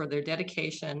praised for their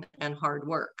dedication and hard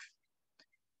work.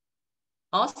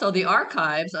 Also, the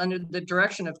archives under the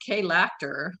direction of Kay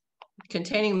Lachter,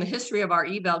 containing the history of our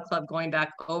Ebell Club going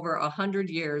back over 100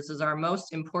 years, is our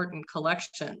most important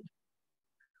collection.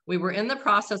 We were in the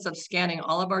process of scanning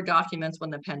all of our documents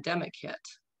when the pandemic hit.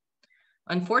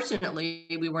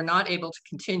 Unfortunately, we were not able to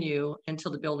continue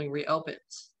until the building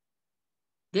reopens.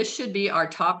 This should be our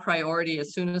top priority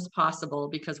as soon as possible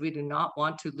because we do not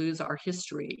want to lose our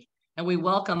history, and we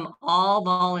welcome all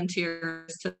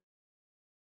volunteers to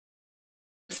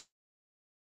the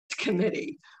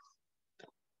committee.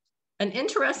 An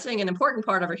interesting and important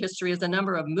part of our history is the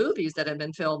number of movies that have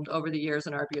been filmed over the years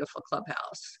in our beautiful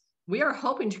clubhouse. We are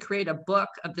hoping to create a book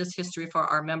of this history for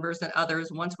our members and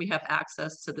others once we have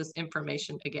access to this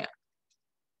information again.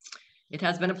 It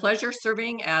has been a pleasure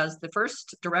serving as the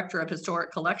first Director of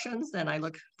Historic Collections, and I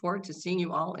look forward to seeing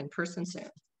you all in person soon.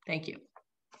 Thank you.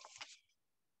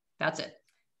 That's it.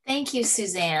 Thank you,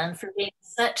 Suzanne, for being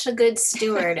such a good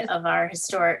steward of our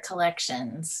historic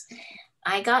collections.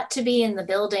 I got to be in the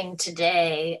building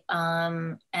today,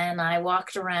 and I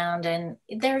walked around, and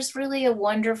there's really a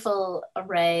wonderful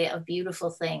array of beautiful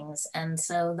things. And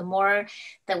so the more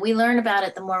that we learn about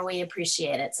it, the more we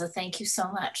appreciate it. So thank you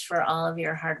so much for all of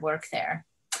your hard work there.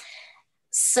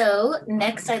 So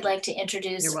next I'd like to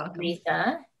introduce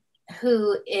Aretha,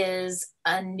 who is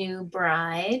a new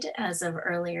bride as of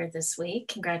earlier this week.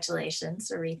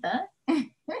 Congratulations, Aretha.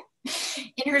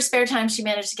 In her spare time, she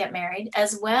managed to get married,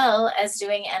 as well as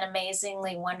doing an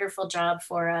amazingly wonderful job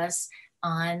for us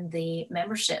on the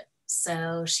membership.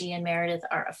 So she and Meredith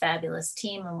are a fabulous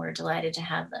team, and we're delighted to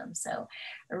have them. So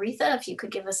Aretha, if you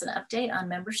could give us an update on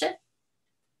membership.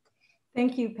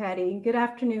 Thank you, Patty. Good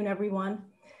afternoon, everyone.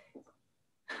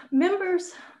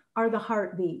 Members are the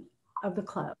heartbeat of the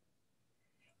club.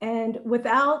 And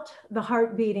without the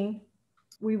heart beating,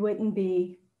 we wouldn't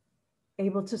be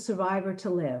able to survive or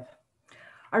to live.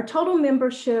 Our total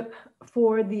membership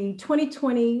for the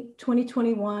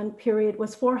 2020-2021 period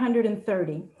was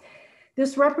 430.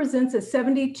 This represents a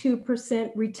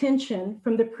 72% retention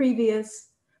from the previous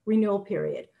renewal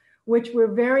period, which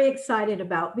we're very excited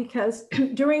about because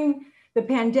during the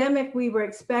pandemic, we were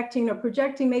expecting or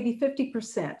projecting maybe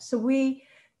 50%. So we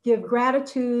give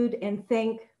gratitude and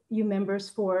thank you members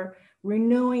for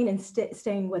renewing and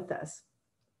staying with us.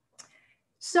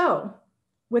 So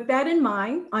with that in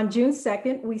mind, on June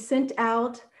 2nd, we sent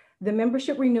out the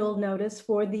membership renewal notice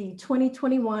for the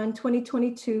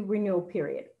 2021-2022 renewal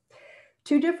period.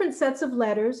 Two different sets of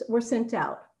letters were sent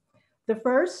out. The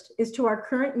first is to our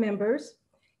current members,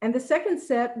 and the second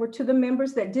set were to the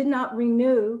members that did not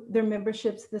renew their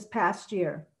memberships this past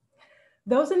year.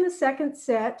 Those in the second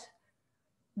set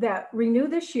that renew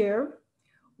this year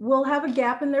will have a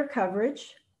gap in their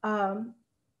coverage in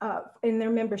their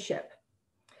membership.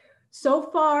 So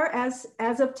far as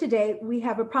of today, we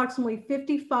have approximately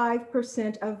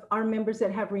 55% of our members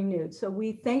that have renewed. So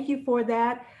we thank you for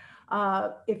that.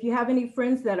 If you have any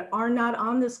friends that are not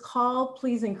on this call,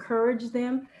 please encourage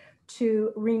them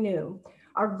to renew.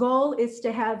 Our goal is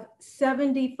to have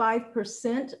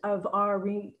 75% of our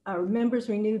members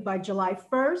renewed by July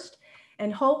 1st,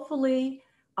 and hopefully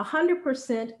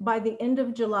 100% by the end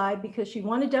of July, because you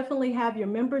want to definitely have your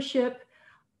membership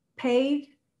paid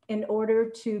in order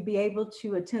to be able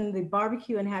to attend the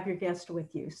barbecue and have your guest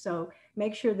with you. So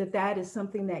make sure that that is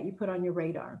something that you put on your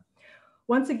radar.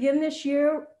 Once again, this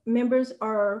year, members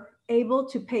are able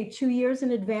to pay 2 years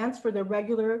in advance for their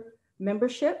regular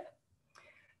membership.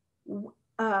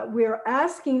 We're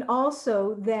asking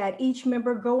also that each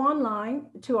member go online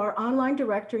to our online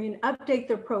directory and update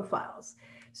their profiles.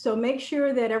 So make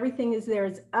sure that everything is there,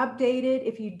 it's updated.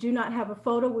 If you do not have a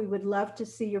photo, we would love to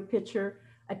see your picture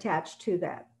attached to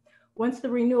that. Once the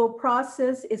renewal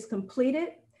process is completed,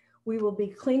 we will be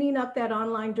cleaning up that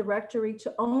online directory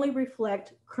to only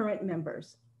reflect current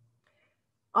members.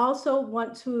 Also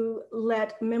want to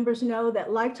let members know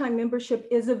that lifetime membership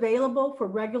is available for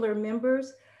regular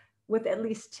members with at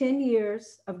least 10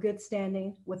 years of good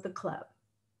standing with the club.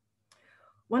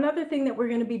 One other thing that we're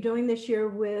going to be doing this year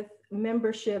with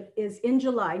membership is in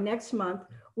July, next month,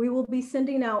 we will be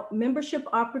sending out membership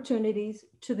opportunities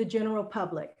to the general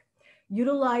public,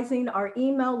 utilizing our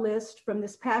email list from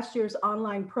this past year's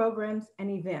online programs and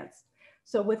events.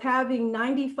 So with having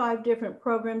 95 different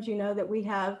programs, you know that we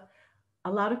have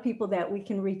a lot of people that we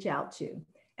can reach out to.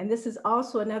 And this is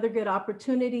also another good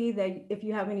opportunity that if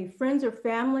you have any friends or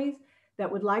families that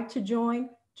would like to join,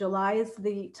 July is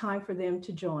the time for them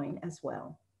to join as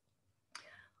well.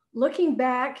 Looking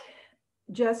back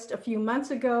just a few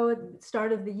months ago, at the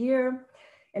start of the year,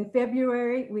 in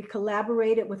February, we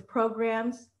collaborated with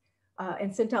programs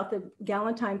and sent out the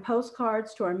Galentine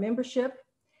postcards to our membership.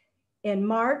 In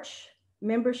March,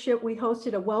 membership, we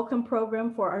hosted a welcome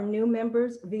program for our new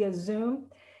members via Zoom,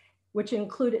 which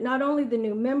included not only the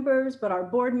new members, but our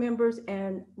board members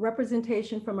and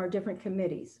representation from our different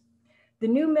committees. The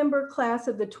new member class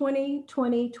of the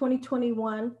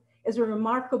 2020-2021 is a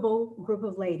remarkable group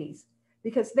of ladies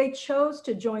because they chose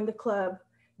to join the club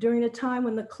during a time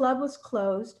when the club was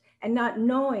closed and not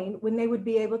knowing when they would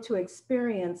be able to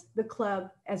experience the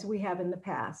club as we have in the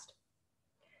past.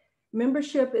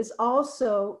 Membership is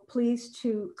also pleased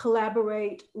to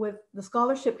collaborate with the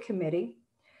scholarship committee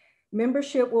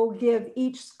Membership will give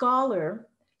each scholar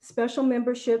special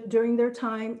membership during their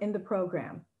time in the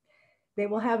program. They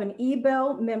will have an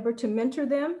Ebell member to mentor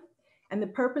them, and the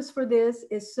purpose for this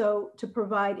is to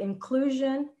provide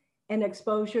inclusion and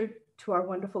exposure to our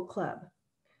wonderful club.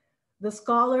 The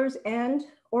scholars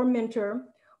or mentor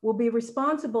will be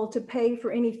responsible to pay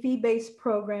for any fee-based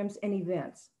programs and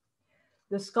events.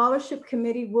 The scholarship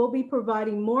committee will be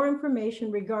providing more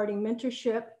information regarding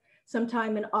mentorship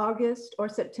sometime in August or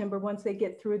September once they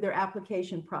get through their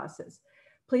application process.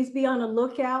 Please be on a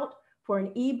lookout for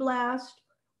an e-blast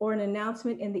or an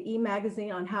announcement in the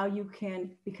e-magazine on how you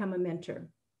can become a mentor.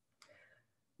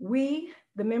 We,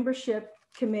 the membership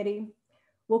committee,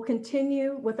 will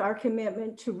continue with our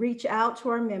commitment to reach out to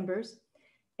our members.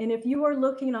 And if you are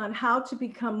looking on how to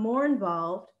become more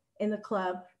involved in the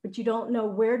club, but you don't know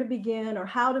where to begin or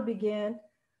how to begin,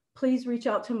 please reach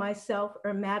out to myself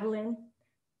or Meredith,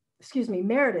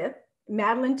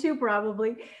 Madeline too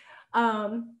probably.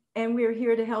 And we're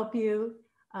here to help you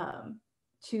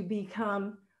to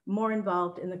become more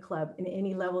involved in the club in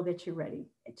any level that you're ready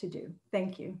to do.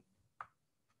 Thank you.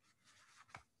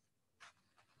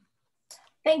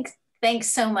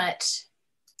 Thanks so much.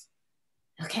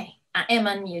 Okay, I am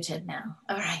unmuted now.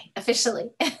 All right,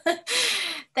 officially.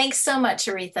 Thanks so much,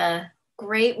 Aretha.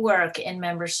 Great work in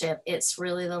membership. It's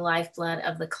really the lifeblood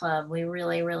of the club. We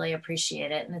really, really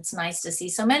appreciate it. And it's nice to see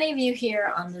so many of you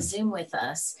here on the Zoom with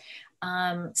us.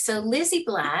 So Lizzie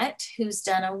Blatt, who's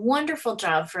done a wonderful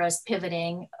job for us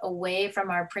pivoting away from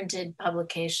our printed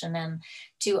publication and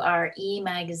to our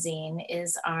e-magazine,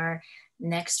 is our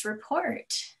next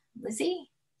report. Lizzie?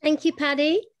 Thank you,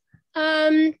 Patty.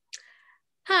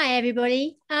 Hi,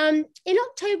 everybody. In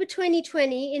October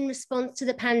 2020, in response to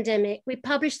the pandemic, we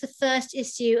published the first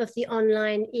issue of the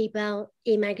online Ebell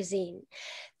e-magazine.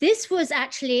 This was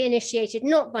actually initiated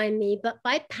not by me, but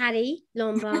by Patty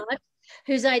Lombard,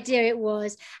 whose idea it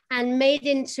was, and made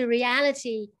into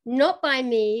reality, not by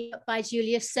me, but by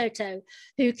Julia Soto,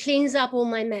 who cleans up all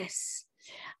my mess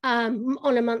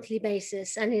on a monthly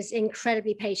basis and is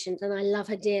incredibly patient, and I love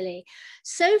her dearly.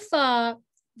 So far,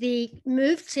 the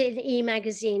move to an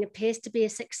e-magazine appears to be a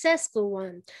successful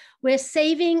one. We're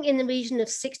saving in the region of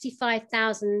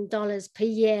 $65,000 per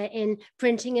year in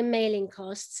printing and mailing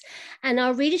costs, and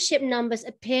our readership numbers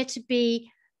appear to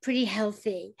be pretty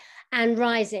healthy and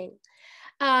rising.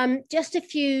 Just a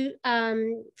few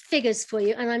figures for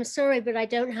you, and I'm sorry, but I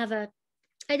don't have a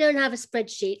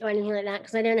spreadsheet or anything like that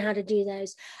because I don't know how to do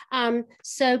those.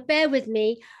 So bear with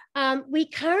me. We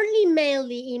currently mail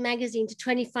the e-magazine to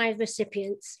 25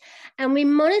 recipients, and we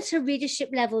monitor readership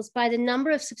levels by the number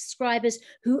of subscribers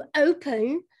who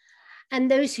open and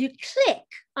those who click,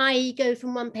 i.e. go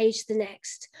from one page to the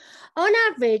next. On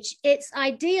average, it's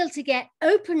ideal to get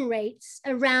open rates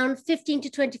around 15 to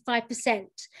 25%,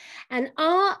 and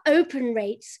our open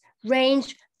rates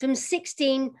range from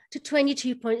 16 to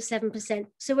 22.7%.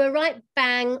 So we're right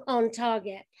bang on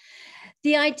target.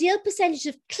 The ideal percentage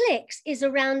of clicks is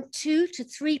around 2 to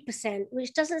 3%,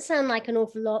 which doesn't sound like an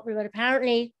awful lot, but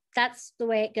apparently that's the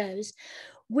way it goes.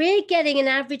 We're getting an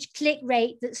average click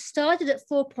rate that started at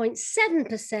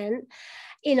 4.7%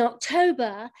 in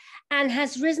October and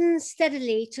has risen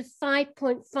steadily to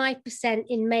 5.5%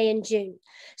 in May and June.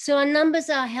 So our numbers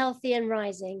are healthy and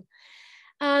rising.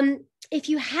 If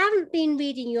you haven't been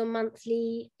reading your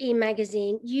monthly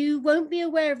e-magazine, you won't be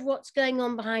aware of what's going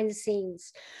on behind the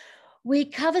scenes. We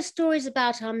cover stories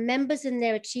about our members and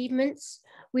their achievements.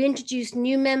 We introduce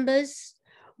new members.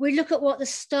 We look at what the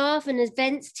staff and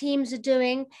events teams are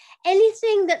doing.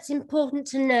 Anything that's important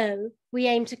to know, we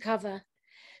aim to cover.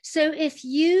 So if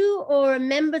you or a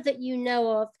member that you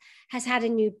know of has had a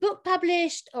new book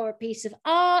published or a piece of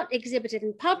art exhibited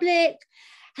in public,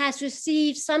 has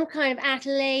received some kind of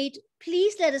accolade,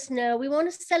 please let us know. We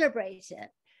want to celebrate it.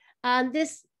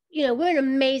 We're an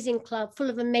amazing club full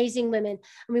of amazing women,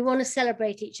 and we want to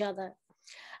celebrate each other.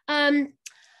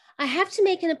 I have to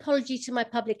make an apology to my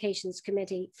publications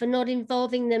committee for not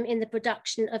involving them in the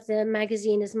production of the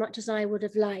magazine as much as I would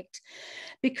have liked.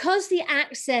 Because the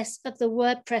access of the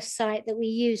WordPress site that we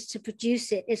use to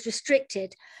produce it is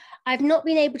restricted, I've not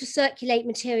been able to circulate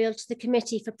material to the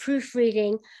committee for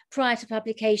proofreading prior to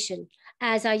publication,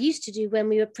 as I used to do when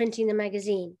we were printing the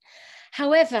magazine.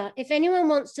 However, if anyone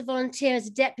wants to volunteer as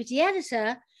a deputy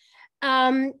editor,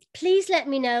 please let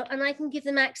me know and I can give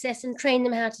them access and train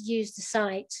them how to use the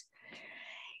site.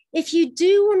 If you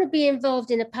do want to be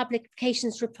involved in a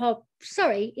publications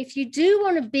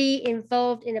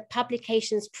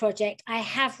project, I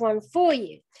have one for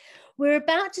you. We're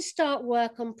about to start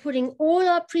work on putting all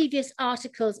our previous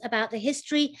articles about the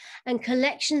history and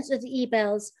collections of the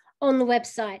Ebells on the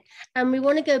website. And we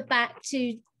want to go back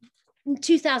to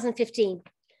 2015.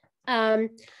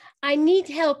 I need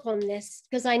help on this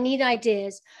because I need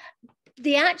ideas.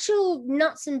 The actual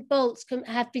nuts and bolts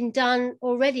have been done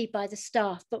already by the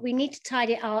staff, but we need to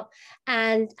tidy it up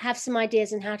and have some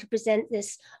ideas on how to present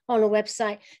this on a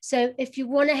website. So if you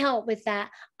want to help with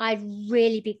that, I'd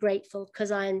really be grateful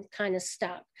because I'm kind of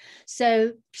stuck.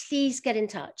 So please get in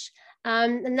touch.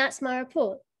 And that's my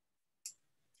report.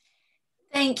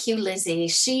 Thank you, Lizzie.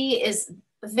 She is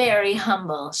very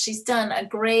humble. She's done a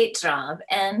great job,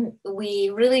 and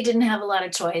we really didn't have a lot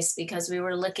of choice because we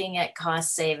were looking at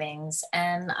cost savings.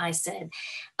 And I said,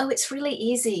 oh, it's really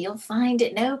easy. You'll find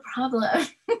it, no problem.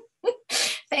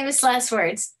 Famous last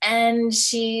words. And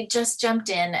she just jumped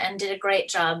in and did a great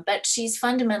job, but she's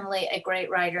fundamentally a great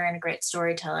writer and a great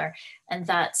storyteller. And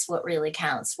that's what really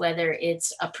counts, whether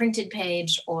it's a printed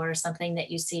page or something that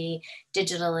you see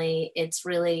digitally. It's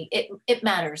really, it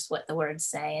matters what the words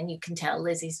say. And you can tell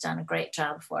Lizzie's done a great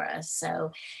job for us.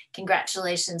 So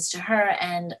congratulations to her.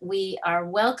 And we are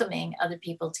welcoming other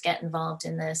people to get involved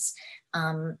in this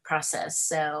process.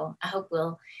 So I hope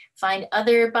we'll find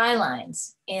other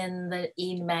bylines in the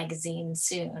e-magazine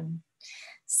soon.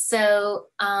 So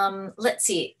let's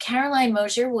see, Caroline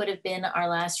Mosier would have been our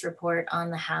last report on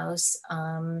the house.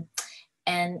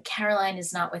 And Caroline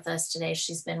is not with us today.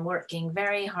 She's been working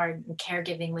very hard in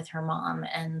caregiving with her mom.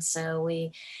 And so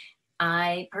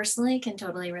I personally can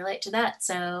totally relate to that.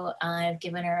 So I've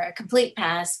given her a complete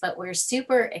pass, but we're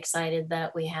super excited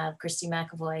that we have Christy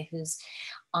McAvoy, who's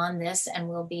on this and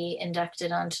will be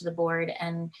inducted onto the board,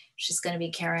 and she's going to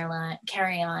be carry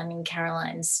on in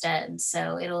Caroline's stead.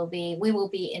 So we will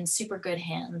be in super good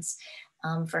hands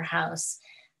for House.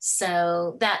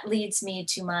 So that leads me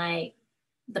to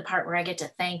the part where I get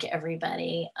to thank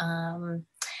everybody.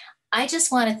 I just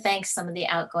want to thank some of the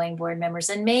outgoing board members,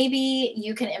 and maybe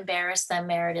you can embarrass them,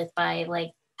 Meredith, by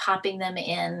like popping them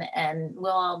in and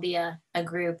we'll all be a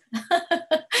group.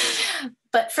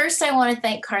 But first I want to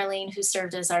thank Carlene, who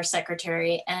served as our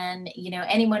secretary. And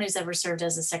anyone who's ever served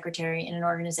as a secretary in an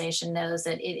organization knows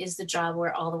that it is the job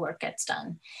where all the work gets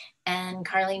done. And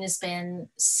Carlene has been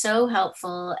so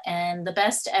helpful and the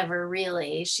best ever,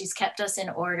 really. She's kept us in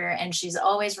order and she's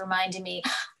always reminding me,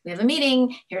 we have a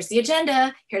meeting, here's the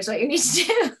agenda, here's what you need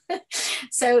to do.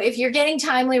 So if you're getting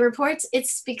timely reports,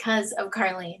 it's because of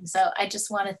Carlene. So I just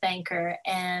want to thank her,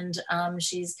 and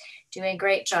she's doing a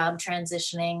great job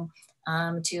transitioning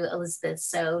to Elizabeth.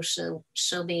 So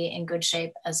she'll be in good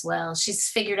shape as well. She's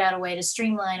figured out a way to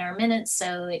streamline our minutes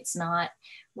so it's not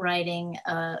writing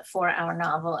a 4-hour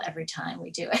novel every time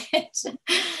we do it.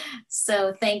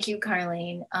 So thank you,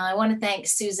 Carlene. I want to thank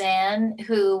Suzanne,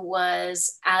 who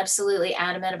was absolutely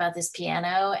adamant about this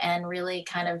piano and really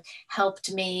kind of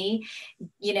helped me,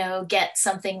 get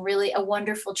something really, a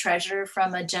wonderful treasure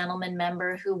from a gentleman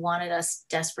member who wanted us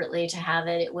desperately to have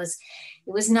it. It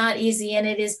was not easy, and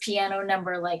it is piano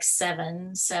number like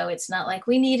 7. So it's not like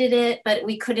we needed it, but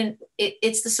we couldn't,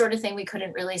 it's the sort of thing we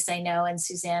couldn't really say no. And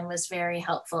Suzanne was very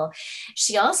helpful.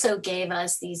 She also got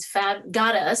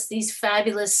us these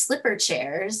fabulous slipper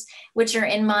chairs, which are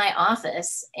in my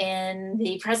office, in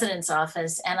the president's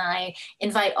office. And I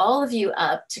invite all of you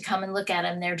up to come and look at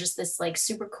them. They're just this like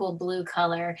super cool blue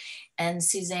color. And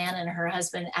Suzanne and her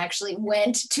husband actually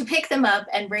went to pick them up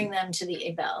and bring them to the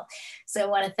Ebell. So I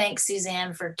want to thank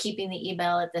Suzanne for keeping the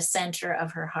Ebell at the center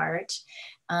of her heart.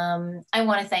 I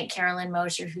want to thank Carolyn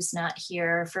Mosher, who's not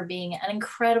here, for being an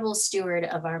incredible steward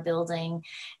of our building.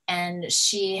 And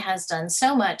she has done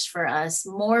so much for us,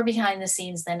 more behind the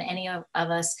scenes than any of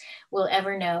us will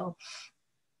ever know.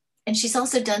 And she's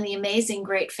also done the amazing,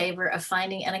 great favor of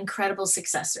finding an incredible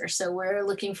successor. So we're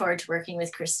looking forward to working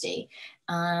with Christy.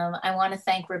 I want to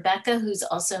thank Rebecca, who's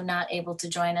also not able to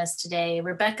join us today.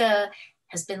 Rebecca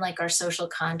has been like our social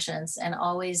conscience and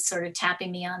always sort of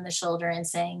tapping me on the shoulder and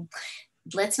saying,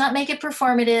 let's not make it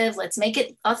performative, let's make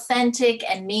it authentic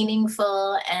and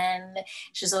meaningful. And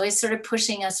she's always sort of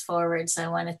pushing us forward. So I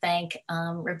want to thank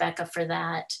Rebecca for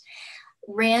that.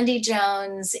 Randy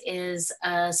Jones is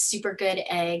a super good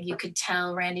egg. You could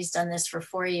tell Randy's done this for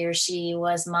 4 years. She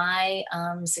was my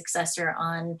successor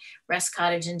on Rest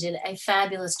Cottage and did a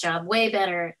fabulous job, way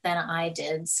better than I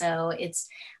did. So it's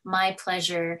my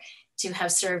pleasure to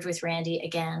have served with Randy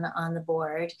again on the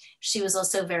board. She was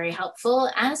also very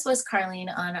helpful, as was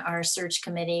Carlene on our search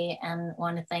committee, and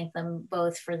want to thank them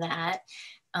both for that.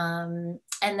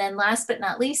 And then last but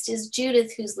not least is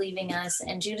Judith, who's leaving us.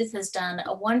 And Judith has done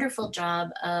a wonderful job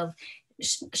of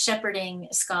shepherding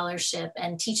scholarship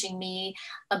and teaching me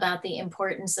about the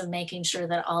importance of making sure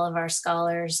that all of our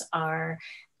scholars are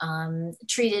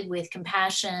treated with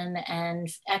compassion and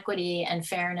equity and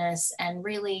fairness, and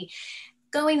really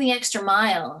going the extra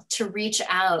mile to reach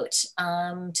out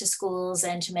to schools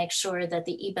and to make sure that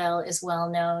the Ebell is well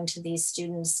known to these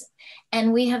students.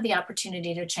 And we have the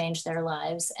opportunity to change their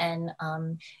lives. And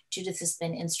Judith has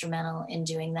been instrumental in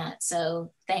doing that.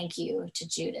 So thank you to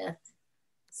Judith.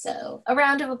 So a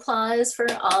round of applause for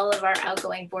all of our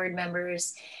outgoing board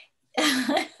members.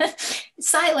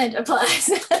 Silent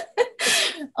applause.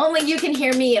 Only you can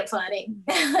hear me applauding.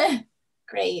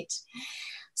 Great.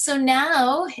 So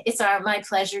now it's my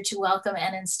pleasure to welcome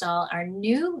and install our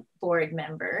new board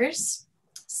members.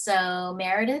 So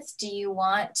Meredith, do you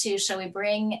want to, shall we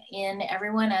bring in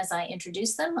everyone as I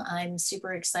introduce them? I'm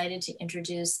super excited to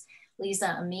introduce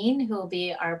Lisa Amin, who will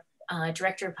be our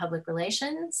Director of Public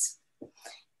Relations,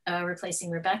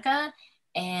 replacing Rebecca,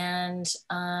 and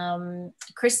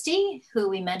Christy, who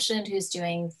we mentioned, who's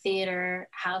doing theater,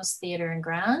 house, theater, and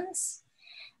grounds,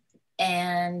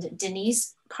 and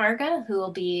Denise Parga, who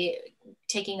will be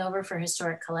taking over for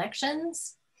historic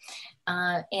collections.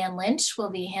 Ann Lynch will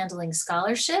be handling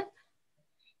scholarship,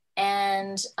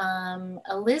 and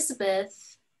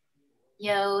Elizabeth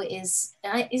Yo is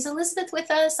Elizabeth with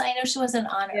us? I know she wasn't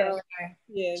on earlier.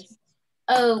 Yes.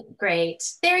 Oh, great.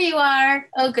 There you are.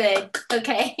 Oh, good.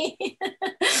 Okay.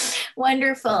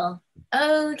 Wonderful.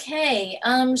 Okay.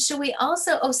 Should we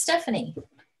also, oh, Stephanie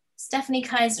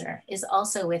Kaiser is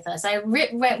also with us. I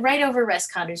went right over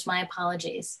Rest Cottage, my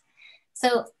apologies.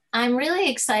 So I'm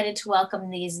really excited to welcome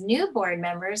these new board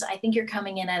members. I think you're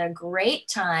coming in at a great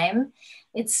time.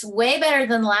 It's way better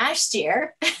than last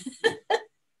year.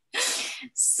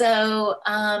 So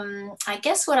I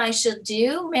guess what I should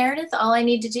do, Meredith, all I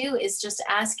need to do is just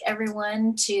ask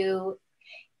everyone to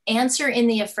answer in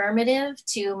the affirmative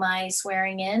to my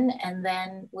swearing in, and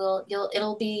then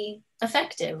it'll be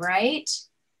effective, right?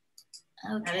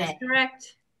 Okay. That is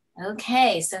correct.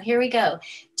 Okay, so here we go.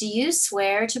 Do you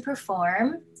swear to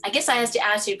perform? I guess I have to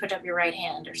ask you to put up your right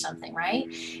hand or something, right?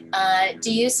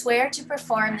 Do you swear to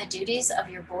perform the duties of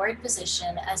your board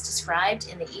position as described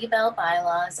in the Ebell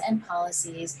bylaws and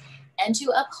policies, and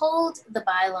to uphold the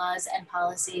bylaws and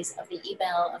policies of the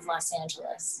Ebell of Los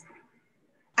Angeles?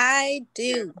 I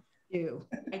do.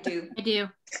 I do.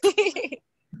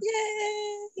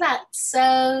 Yay! That's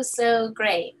so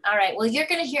great. All right, well, you're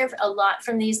going to hear a lot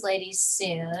from these ladies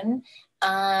soon.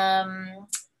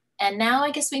 And now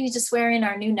I guess we need to swear in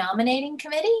our new nominating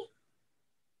committee.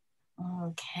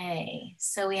 Okay,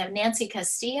 so we have Nancy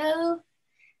Castillo,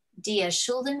 Dia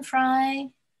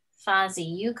Schuldenfrei,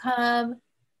 Fazi Yukub,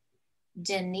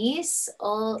 Denise,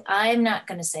 I'm not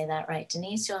going to say that right.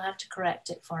 Denise, you'll have to correct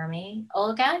it for me.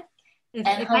 Olga?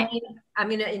 I'm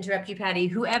going to interrupt you, Patty.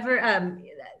 Whoever,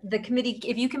 the committee,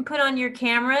 if you can put on your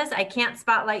cameras, I can't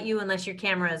spotlight you unless your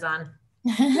camera is on.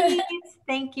 Please,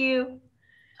 thank you.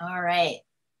 All right.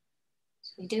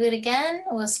 Should we do it again?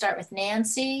 We'll start with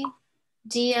Nancy,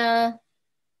 Dia,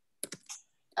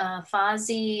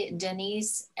 Fazi,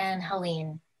 Denise, and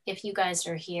Helene. If you guys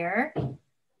are here.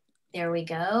 There we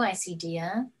go. I see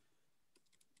Dia.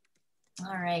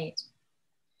 All right.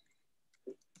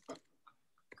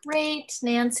 Great,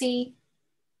 Nancy.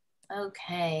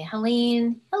 Okay,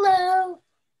 Helene, hello.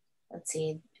 Let's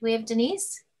see, do we have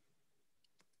Denise?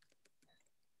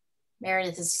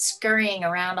 Meredith is scurrying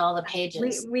around all the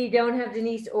pages. We don't have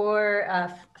Denise or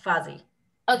Fazi.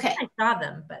 Okay. I saw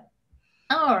them, but.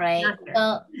 All right,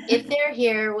 well, if they're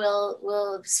here,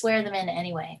 we'll swear them in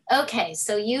anyway. Okay,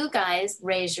 so you guys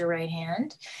raise your right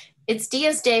hand. It's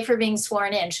Dia's day for being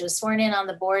sworn in. She was sworn in on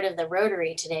the board of the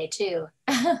Rotary today too.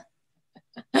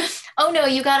 Oh no,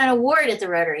 you got an award at the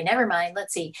Rotary. Never mind.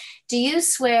 Let's see. Do you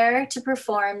swear to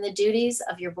perform the duties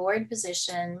of your board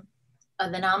position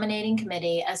of the nominating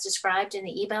committee as described in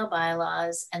the Ebell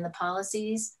bylaws and the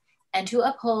policies, and to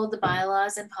uphold the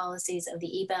bylaws and policies of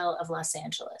the Ebell of Los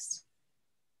Angeles?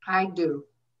 I do.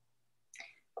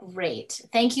 Great.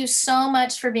 Thank you so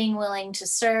much for being willing to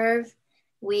serve.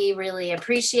 We really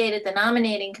appreciate it. The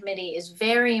nominating committee is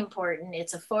very important.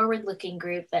 It's a forward-looking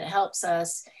group that helps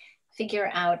us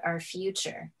figure out our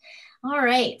future. All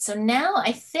right, so now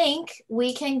I think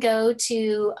we can go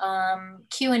to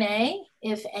Q&A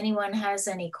if anyone has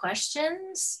any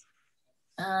questions.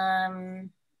 There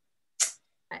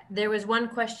was one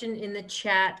question in the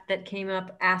chat that came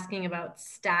up asking about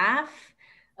staff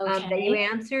that you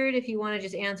answered. If you want to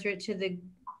just answer it to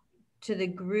the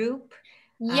group.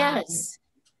 Yes,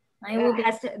 I will.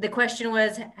 The question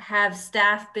was, have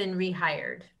staff been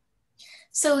rehired?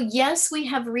 So yes, we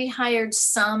have rehired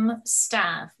some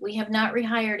staff. We have not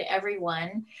rehired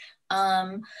everyone.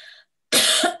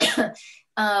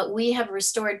 We have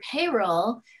restored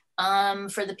payroll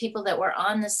For the people that were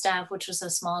on the staff, which was a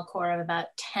small core of about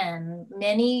 10,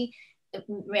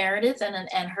 Meredith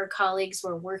and her colleagues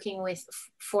were working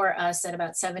for us at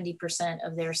about 70%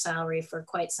 of their salary for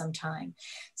quite some time.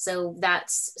 So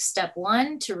that's step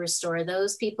one, to restore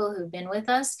those people who've been with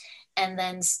us. And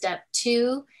then step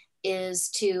two is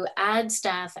to add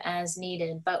staff as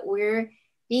needed, but we're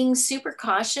being super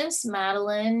cautious.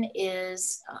 Madeline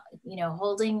is,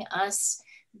 holding us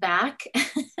back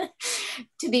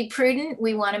to be prudent.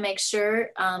 We want to make sure,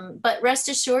 but rest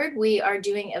assured, we are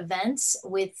doing events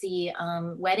with the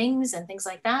weddings and things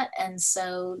like that. And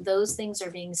so those things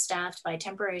are being staffed by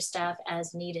temporary staff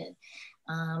as needed.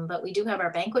 But we do have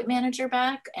our banquet manager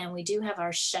back, and we do have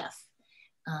our chef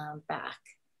back.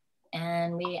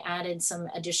 And we added some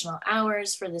additional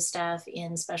hours for the staff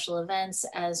in special events,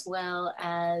 as well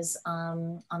as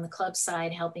on the club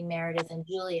side, helping Meredith and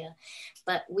Julia.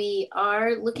 But we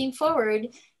are looking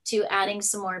forward to adding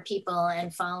some more people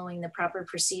and following the proper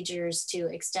procedures to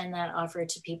extend that offer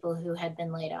to people who had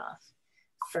been laid off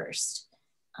first.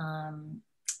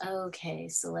 Okay,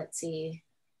 so let's see.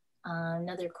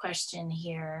 Another question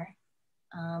here.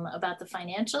 About the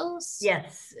financials?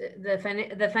 Yes, the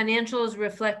financials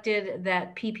reflected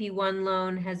that PP1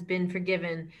 loan has been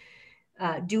forgiven.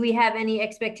 Do we have any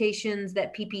expectations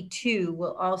that PP2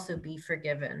 will also be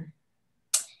forgiven?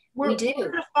 We're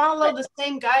going to follow the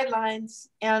same guidelines,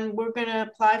 and we're going to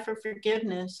apply for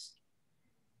forgiveness.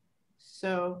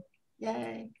 So,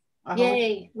 yay.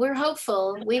 Yay, we're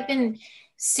hopeful. We've been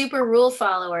super rule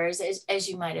followers, as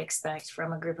you might expect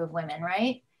from a group of women,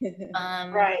 right?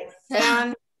 Right.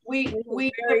 And we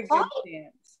very good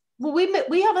chance. Well,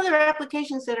 we have other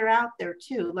applications that are out there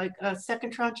too, like a second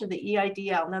tranche of the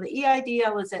EIDL. Now the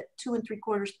EIDL is at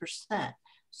 2.75%,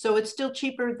 so it's still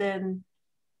cheaper than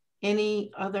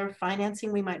any other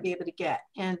financing we might be able to get.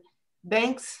 And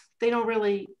banks, they don't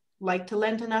really like to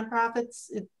lend to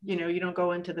nonprofits. You don't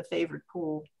go into the favored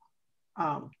pool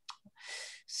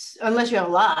unless you have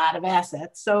a lot of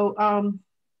assets. So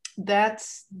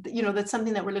that's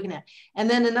something that we're looking at. And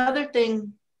then another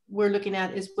thing we're looking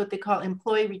at is what they call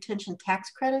employee retention tax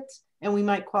credits, and we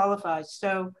might qualify.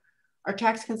 So our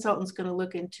tax consultant's going to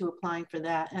look into applying for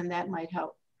that, and that might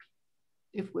help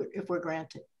if we're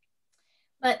granted.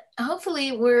 But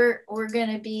hopefully we're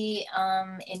going to be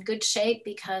in good shape,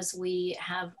 because we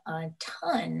have a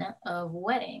ton of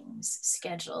weddings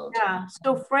scheduled. Yeah,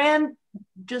 so Fran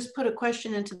just put a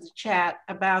question into the chat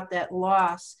about that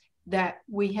loss that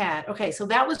we had. Okay, so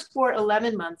that was for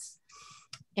 11 months,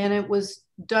 and it was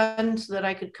done so that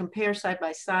I could compare side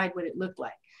by side what it looked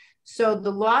like. So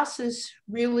the losses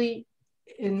really,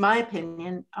 in my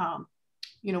opinion,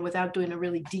 without doing a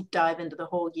really deep dive into the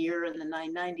whole year and the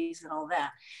 990s and all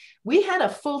that, we had a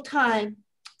full-time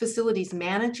facilities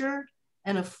manager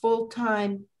and a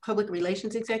full-time public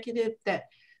relations executive that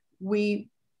we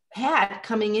had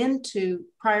coming into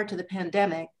prior to the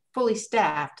pandemic, fully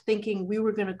staffed, thinking we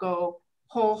were going to go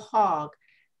whole hog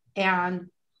and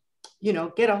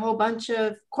get a whole bunch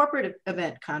of corporate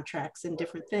event contracts and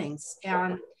different things.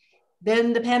 And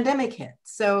then the pandemic hit.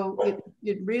 So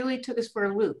it really took us for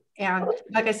a loop. And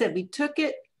like I said, we took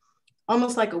it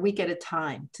almost like a week at a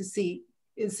time to see,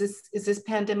 is this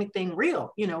pandemic thing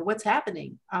real? What's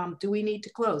happening? Do we need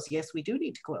to close? Yes, we do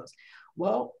need to close.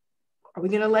 Well, are we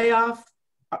going to lay off?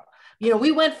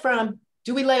 We went from,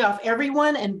 do we lay off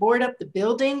everyone and board up the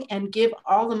building and give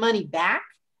all the money back,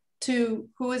 to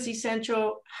who is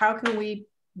essential? How can we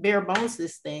bare bones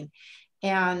this thing?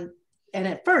 And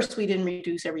at first we didn't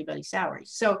reduce everybody's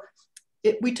salaries. So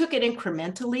we took it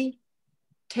incrementally,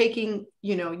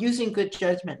 using good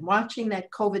judgment, watching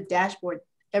that COVID dashboard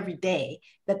every day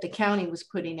that the county was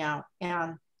putting out,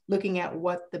 and looking at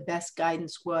what the best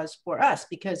guidance was for us,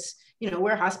 because,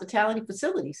 we're a hospitality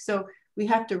facility. So we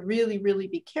have to really, really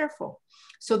be careful.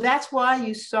 So that's why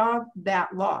you saw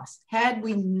that loss. Had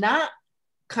we not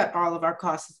cut all of our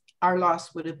costs, our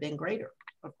loss would have been greater,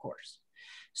 of course.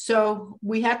 So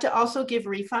we had to also give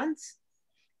refunds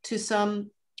to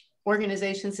some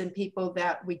organizations and people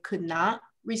that we could not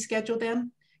reschedule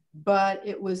them, but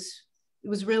it was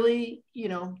really,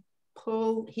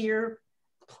 pull here,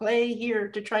 play here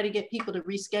to try to get people to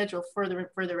reschedule further and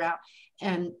further out,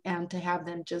 and to have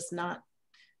them just not,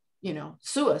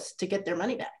 sue us to get their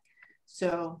money back.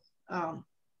 So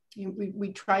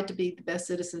we tried to be the best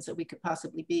citizens that we could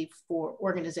possibly be for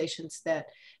organizations that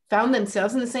found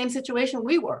themselves in the same situation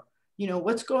we were.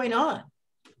 What's going on?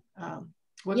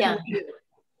 What can we do?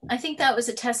 I think that was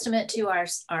a testament to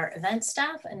our event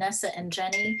staff. Anessa and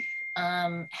Jenny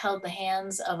held the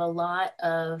hands of a lot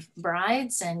of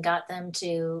brides and got them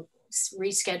to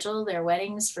reschedule their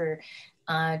weddings for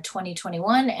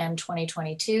 2021 and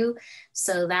 2022.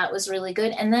 So that was really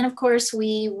good. And then of course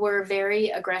we were very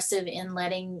aggressive in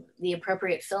letting the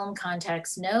appropriate film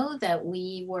contacts know that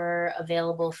we were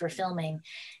available for filming.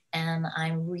 And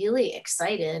I'm really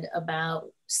excited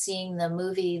about seeing the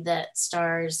movie that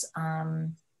stars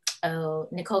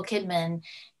Nicole Kidman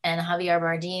and Javier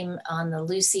Bardem on the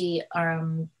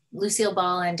Lucille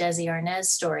Ball and Desi Arnaz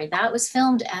story. That was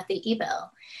filmed at the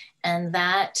Ebell. And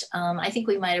that, I think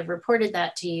we might have reported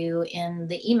that to you in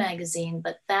the e-magazine,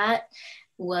 but that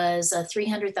was a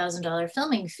 $300,000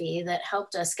 filming fee that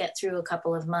helped us get through a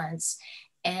couple of months.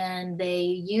 And they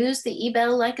used the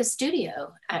Ebell like a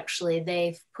studio, actually.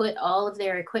 They've put all of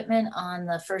their equipment on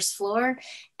the first floor,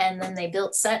 and then they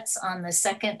built sets on the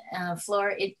second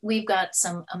floor. We've got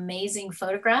some amazing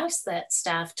photographs that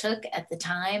staff took at the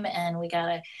time, and we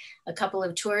got a couple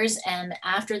of tours. And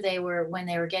after when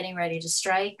they were getting ready to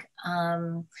strike,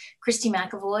 Christy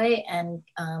McAvoy and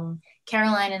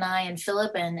Caroline and I and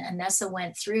Philip and Anessa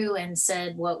went through and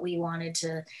said what we wanted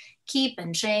to keep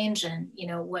and change, and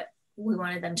what we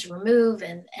wanted them to remove.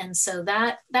 And so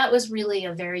that was really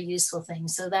a very useful thing.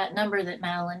 So that number that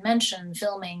Madeline mentioned,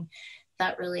 filming,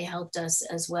 that really helped us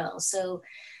as well. So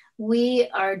we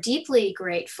are deeply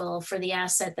grateful for the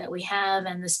asset that we have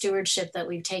and the stewardship that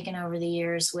we've taken over the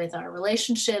years with our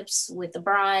relationships with the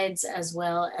brides, as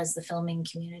well as the filming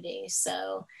community.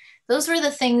 So those were the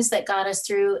things that got us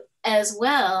through, as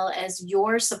well as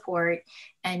your support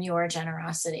and your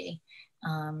generosity.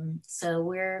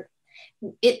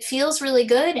 It feels really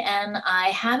good. And I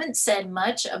haven't said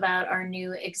much about our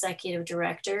new executive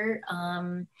director.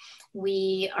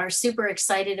 We are super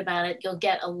excited about it. You'll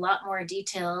get a lot more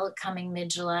detail coming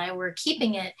mid-July. We're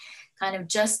keeping it kind of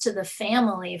just to the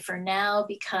family for now,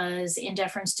 because in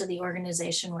deference to the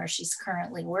organization where she's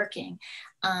currently working.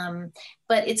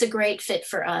 But it's a great fit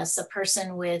for us, a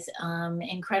person with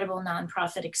incredible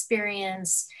nonprofit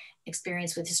experience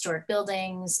with historic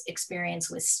buildings, experience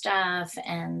with staff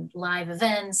and live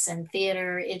events and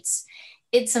theater.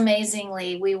 It's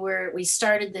amazingly, we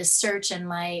started this search, and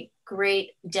my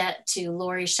great debt to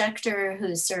Lori Schechter,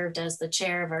 who served as the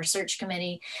chair of our search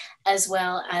committee, as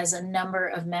well as a number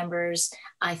of members.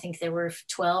 I think there were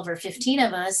 12 or 15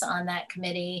 of us on that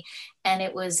committee, and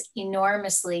it was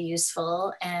enormously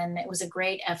useful, and it was a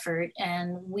great effort.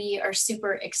 And we are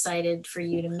super excited for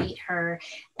you to meet her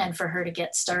and for her to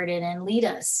get started and lead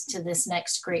us to this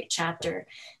next great chapter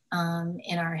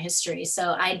in our history.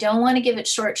 So I don't want to give it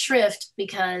short shrift,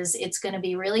 because it's going to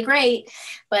be really great,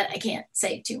 but I can't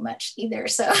say too much either.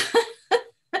 So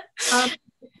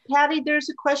Patty, there's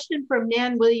a question from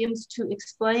Nan Williams to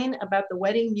explain about the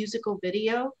wedding musical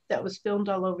video that was filmed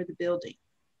all over the building.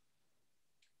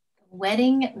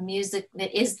 Wedding music,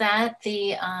 is that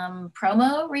the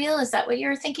promo reel? Is that what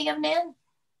you're thinking of, Nan?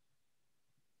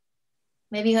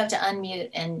 Maybe you have to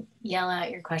unmute and yell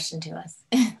out your question to us.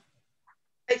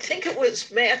 I think it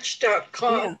was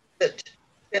Match.com that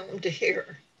filmed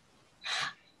here.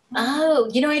 Oh,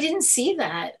 I didn't see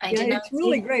that. It's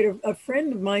really great. A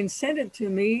friend of mine sent it to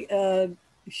me.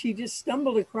 She just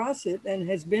stumbled across it and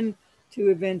has been to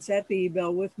events at the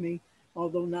Ebell with me,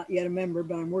 although not yet a member,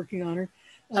 but I'm working on her.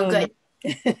 Oh, good.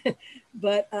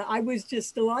 But I was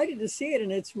just delighted to see it,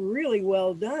 and it's really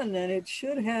well done, and it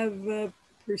should have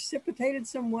precipitated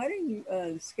some wedding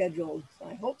schedules.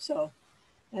 I hope so.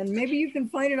 And maybe you can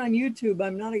find it on YouTube.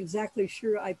 I'm not exactly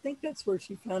sure. I think that's where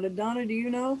she found it. Donna, do you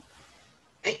know?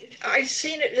 I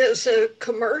seen it as a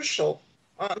commercial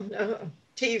on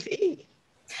TV.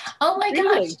 Oh my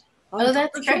gosh. Oh,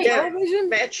 that's great.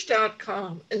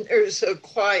 Match.com. And there's a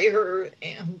choir,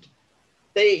 and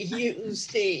they use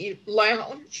the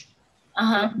lounge.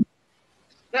 Uh-huh. And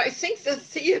I think the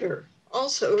theater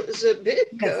also is a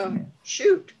big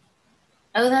shoot.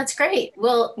 Oh, that's great.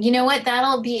 Well, you know what?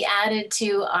 That'll be added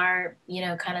to our,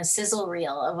 kind of sizzle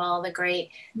reel of all the great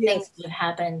things that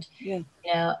have happened,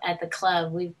 at the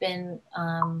club. We've been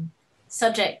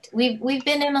we've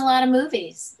been in a lot of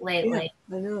movies lately.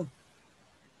 Yeah, I know.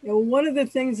 One of the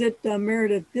things that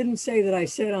Meredith didn't say that I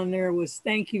said on there was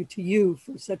thank you to you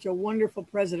for such a wonderful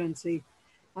presidency.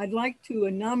 I'd like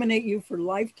to nominate you for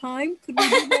lifetime. Could we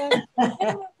do that?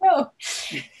 No.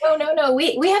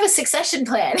 We have a succession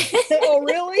plan. Oh,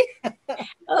 really?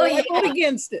 Oh, yeah. I vote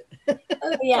against it.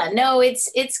 Oh, yeah. No,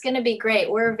 it's going to be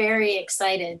great. We're very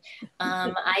excited.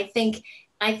 I think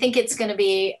it's going to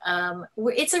be.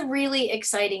 It's a really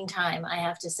exciting time. I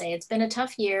have to say, it's been a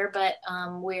tough year, but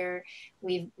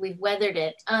we've weathered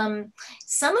it.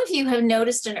 Some of you have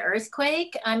noticed an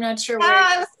earthquake. I'm not sure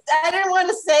where. I didn't want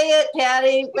to say it,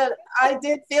 Patty, but I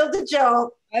did feel the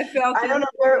jolt. I don't know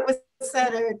where it was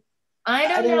centered. I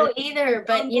don't know either,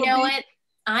 but you know what?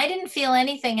 I didn't feel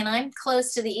anything, and I'm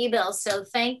close to the Ebell, so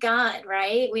thank God,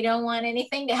 right? We don't want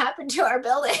anything to happen to our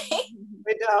building.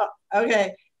 We don't.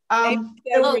 Okay.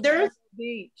 There's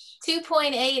Beach.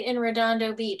 2.8 in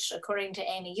Redondo Beach, according to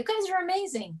Amy. You guys are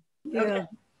amazing. Yeah. Okay.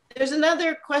 There's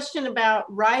another question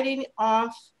about writing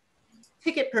off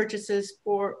ticket purchases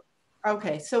for,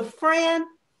 okay, so Fran,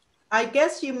 I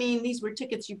guess you mean these were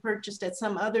tickets you purchased at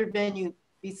some other venue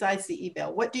besides the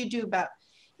Ebell. What do you do about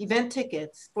event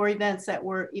tickets for events that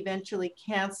were eventually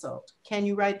canceled? Can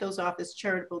you write those off as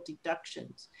charitable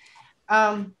deductions?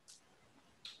 I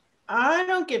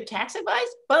don't give tax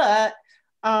advice, but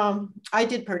I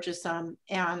did purchase some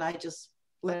and I just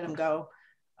let them go.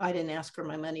 I didn't ask for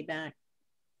my money back.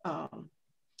 And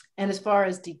as far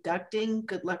as deducting,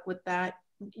 good luck with that.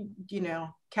 You know,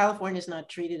 California's not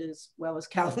treated as well as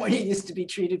California used to be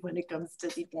treated when it comes to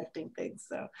deducting things.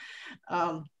 So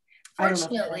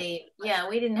fortunately, yeah,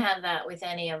 we didn't have that with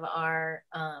any of our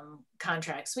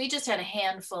contracts. We just had a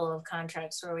handful of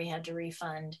contracts where we had to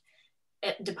refund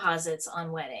deposits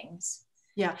on weddings.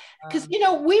 Yeah, because you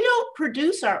know, we don't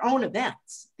produce our own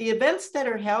events. The events that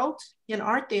are held in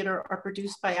our theater are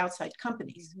produced by outside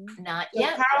companies. Not So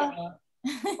yet.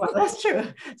 well, that's true.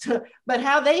 So, but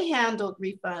how they handled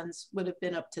refunds would have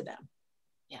been up to them.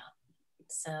 Yeah.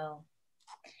 So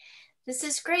this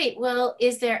is great. Well,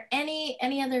 is there any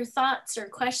other thoughts or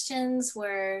questions?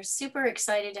 We're super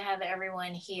excited to have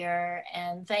everyone here,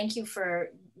 and thank you for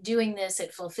doing this.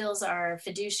 It fulfills our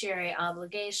fiduciary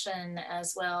obligation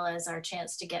as well as our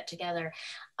chance to get together.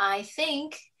 I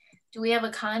think, do we have a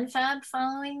confab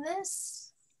following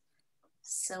this?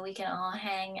 So we can all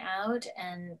hang out,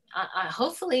 and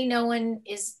hopefully no one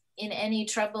is in any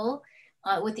trouble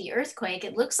with the earthquake.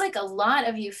 It looks like a lot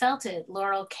of you felt it.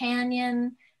 Laurel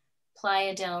Canyon,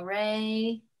 Playa del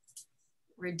Rey,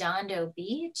 Redondo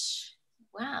Beach.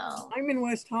 Wow. I'm in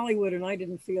West Hollywood and I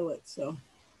didn't feel it, so.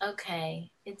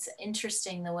 Okay, it's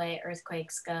interesting the way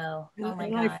earthquakes go. Oh my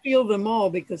And God. I feel them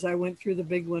all because I went through the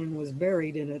big one and was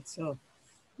buried in it, so.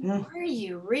 Were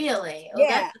you really? Oh,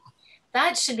 Yeah.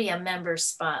 that should be a member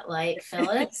spotlight,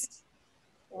 Phyllis.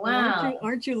 Wow. Well,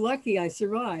 aren't you lucky I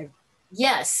survived?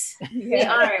 Yes,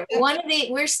 Yeah. we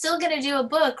are. We're still going to do a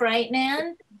book, right,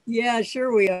 Nan? Yeah,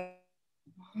 sure we are.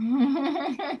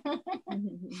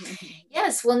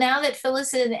 Yes, well, now that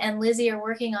Phyllis and Lizzie are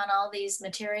working on all these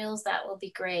materials, that will be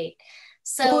great.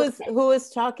 So who is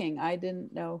talking? I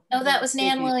didn't know. Oh, that was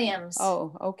Nan Williams.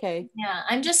 Oh, okay. Yeah,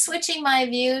 I'm just switching my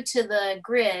view to the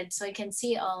grid so I can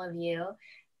see all of you.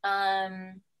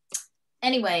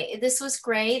 Anyway, this was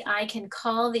great. I can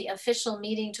call the official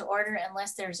meeting to order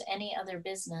unless there's any other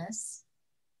business,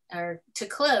 or to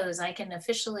close. I can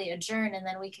officially adjourn, and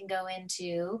then we can go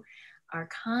into our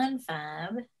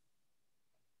confab.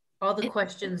 All the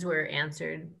questions were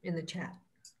answered in the chat.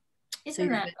 Isn't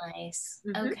that nice?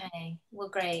 Okay, well,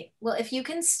 great. Well, if you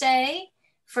can stay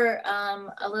for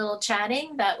a little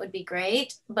chatting, that would be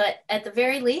great. But at the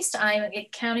very least, I'm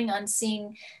counting on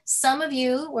seeing some of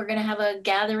you. We're going to have a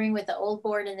gathering with the old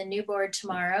board and the new board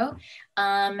tomorrow.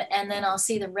 And then I'll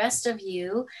see the rest of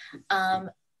you on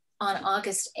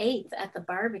August 8th at the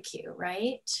barbecue,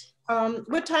 right?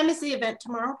 What time is the event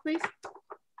tomorrow, please?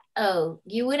 Oh,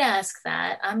 you would ask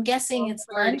that. I'm guessing it's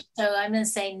lunch, so I'm going to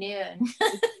say noon.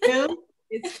 Noon?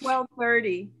 It's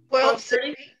 12:30.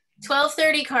 12:30.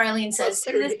 12:30, Carlene says.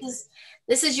 See,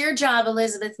 this is your job,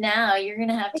 Elizabeth, now. You're going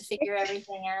to have to figure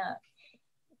everything out.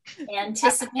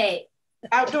 Anticipate.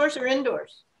 Outdoors or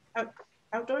indoors?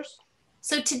 Outdoors?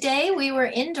 So today we were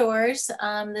indoors.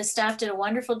 The staff did a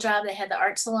wonderful job. They had the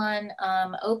art salon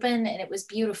open, and it was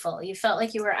beautiful. You felt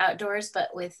like you were outdoors,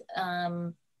 but with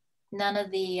none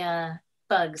of the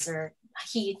bugs or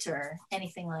heat or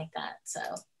anything like that. So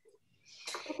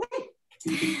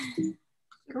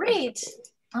great.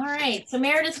 All right. So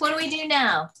Meredith, what do we do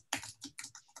now?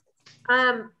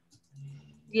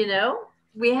 You know,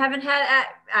 we haven't had,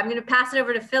 I'm going to pass it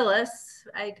over to Phyllis.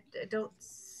 I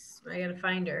gotta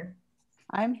find her.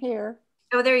 I'm here.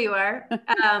 Oh, there you are.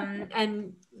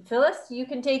 And Phyllis, you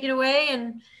can take it away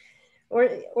and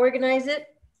organize it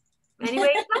any way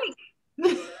you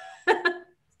like.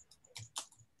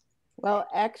 Well,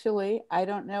 actually, I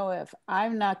don't know if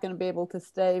I'm not going to be able to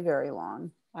stay very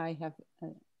long. I have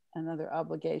another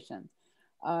obligation.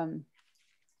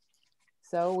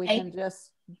 So we can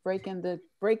just break into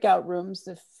breakout rooms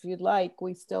if you'd like.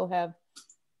 We still have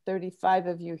 35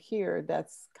 of you here.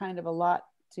 That's kind of a lot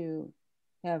to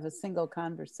have a single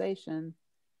conversation.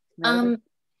 Do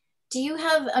you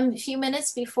have a few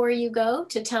minutes before you go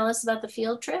to tell us about the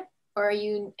field trip, or are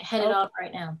you headed off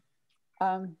right now?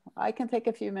 I can take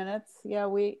a few minutes. Yeah,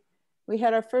 we We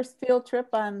had our first field trip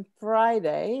on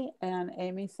Friday, and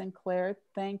Amy Sinclair,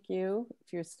 thank you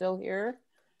if you're still here,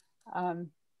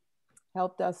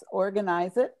 helped us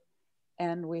organize it.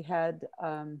 And we had,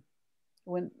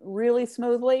 went really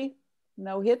smoothly,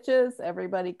 no hitches,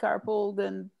 everybody carpooled,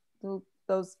 and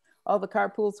all the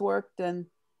carpools worked. And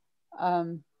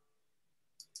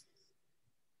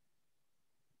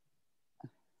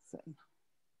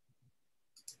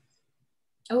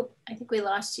oh, I think we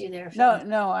lost you there.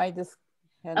 No, I just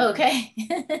had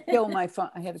to kill my phone.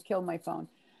 I had to kill my phone.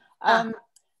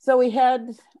 So we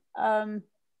had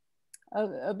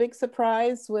a big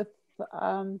surprise with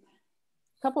a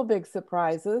couple big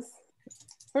surprises.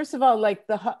 First of all, like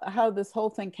how this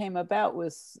whole thing came about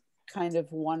was kind of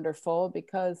wonderful,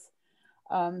 because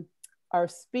our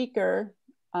speaker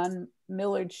on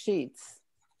Millard Sheets,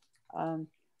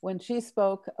 when she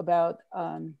spoke about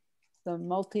the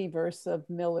multiverse of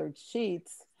Millard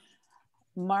Sheets,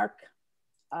 Mark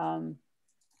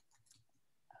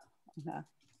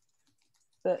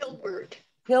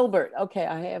Hilbert, okay,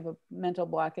 I have a mental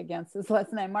block against his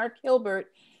last name. Mark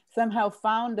Hilbert somehow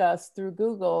found us through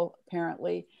Google,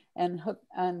 apparently, and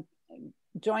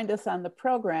joined us on the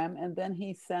program. And then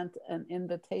he sent an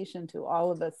invitation to all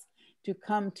of us to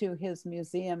come to his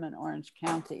museum in Orange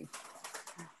County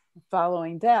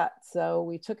following that. So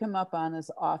we took him up on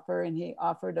his offer, and he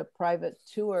offered a private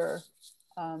tour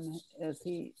as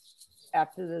he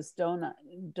acted as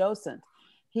docent.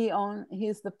 He's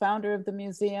the founder of the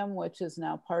museum, which is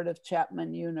now part of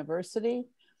Chapman University.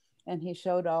 And he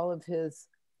showed all of his,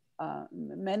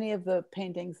 many of the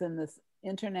paintings in this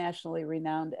internationally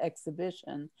renowned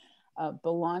exhibition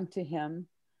belong to him.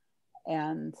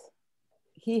 And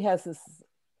he has this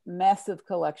massive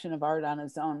collection of art on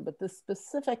his own, but this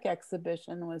specific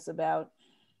exhibition was about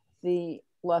the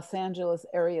Los Angeles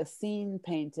area scene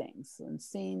paintings. And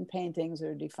scene paintings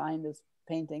are defined as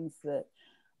paintings that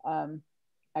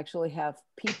actually have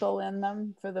people in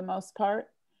them for the most part,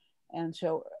 and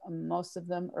show most of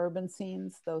them urban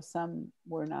scenes, though some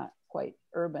were not quite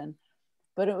urban.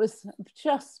 But it was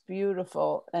just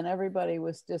beautiful, and everybody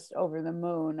was just over the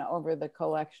moon over the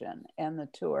collection and the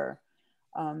tour,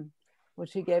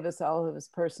 which he gave us all of his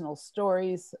personal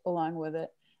stories along with it.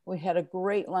 We had a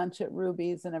great lunch at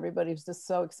Ruby's, and everybody was just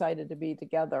so excited to be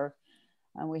together.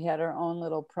 And we had our own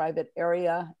little private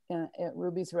area at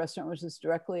Ruby's restaurant, which is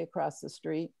directly across the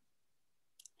street.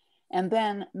 And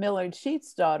then Millard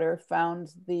Sheets' daughter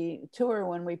found the tour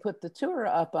when we put the tour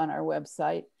up on our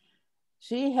website.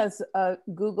 She has a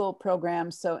Google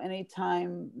program, so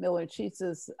anytime Millard Sheets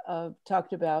is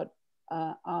talked about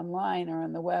online or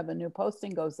on the web, a new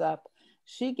posting goes up,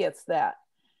 she gets that.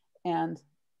 And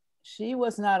she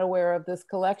was not aware of this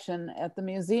collection at the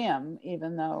museum,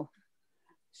 even though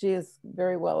she is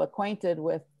very well acquainted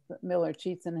with Millard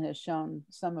Sheets and has shown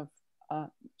some of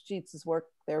Sheets' work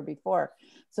there before.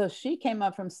 So she came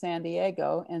up from San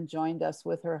Diego and joined us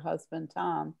with her husband,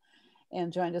 Tom,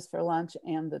 and joined us for lunch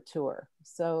and the tour.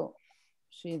 So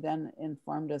she then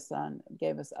informed us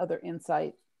gave us other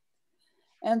insight.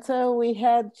 And so we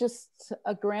had just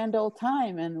a grand old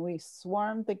time, and we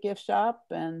swarmed the gift shop,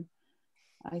 and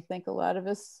I think a lot of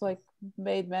us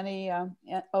made many, and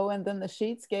then the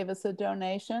Sheets gave us a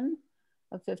donation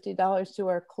of $50 to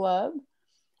our club.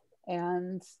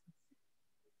 And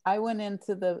I went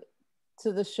into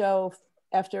the show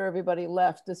after everybody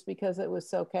left, just because it was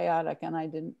so chaotic, and I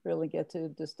didn't really get to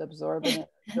just absorb and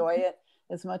enjoy it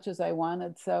as much as I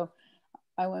wanted. So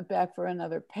I went back for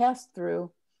another pass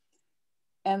through.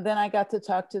 And then I got to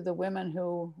talk to the women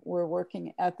who were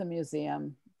working at the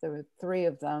museum. There were 3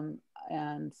 of them,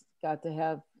 and got to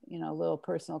have, a little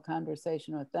personal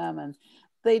conversation with them. And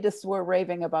they just were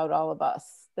raving about all of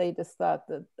us. They just thought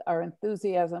that our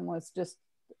enthusiasm was just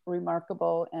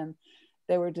remarkable, and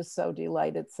they were just so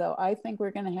delighted. So I think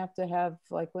we're going to have,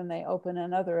 when they open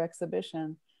another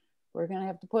exhibition, we're going to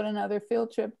have to put another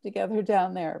field trip together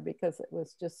down there, because it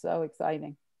was just so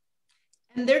exciting.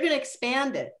 And they're going to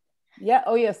expand it. Yeah.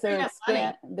 Oh, yes.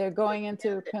 They're going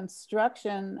into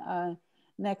construction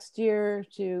next year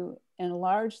to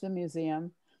enlarge the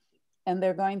museum, and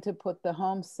they're going to put the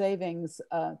home savings,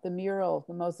 the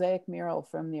mosaic mural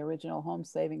from the original Home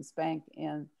Savings Bank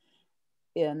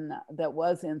that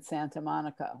was in Santa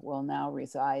Monica will now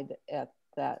reside at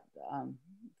that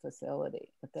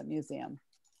facility, at the museum,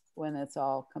 when it's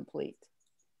all complete.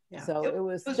 Yeah. So it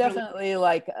was definitely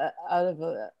really,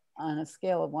 on a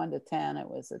scale of 1 to 10, it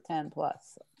was a 10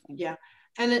 plus. Yeah.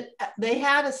 And they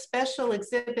had a special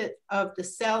exhibit of the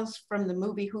cells from the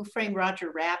movie Who Framed Roger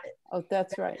Rabbit. Oh,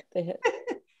 that's right. They had.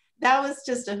 That was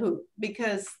just a hoot,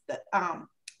 because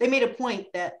they made a point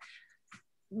that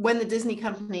when the Disney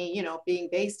company, being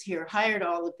based here, hired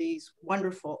all of these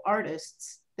wonderful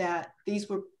artists, that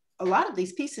a lot of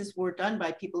these pieces were done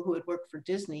by people who had worked for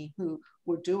Disney, who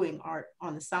were doing art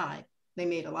on the side. They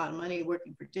made a lot of money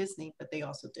working for Disney, but they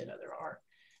also did other art.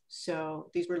 So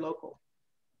these were local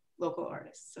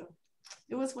artists. So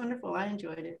it was wonderful. I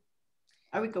enjoyed it.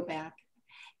 I would go back.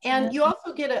 And you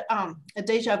also get a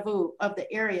deja vu of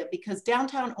the area, because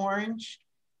downtown Orange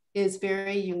is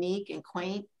very unique and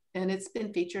quaint, and it's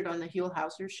been featured on the Huell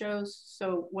Hauser shows.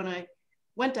 So when I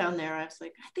went down there, I was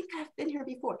like, I think I've been here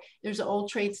before. There's an old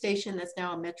train station that's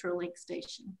now a Metrolink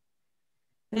station.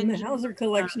 And the Hauser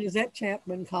collection is at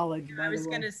Chapman College, by the way. I was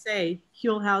going to say,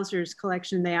 Huell Hauser's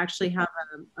collection, they actually have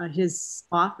his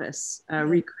office,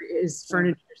 his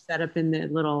furniture set up in the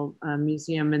little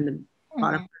museum in the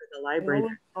bottom part of the library.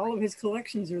 All of his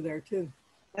collections are there too.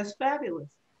 That's fabulous.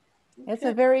 It's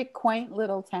a very quaint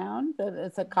little town.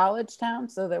 It's a college town,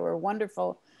 so there were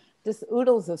wonderful, just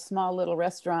oodles of small little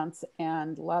restaurants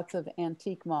and lots of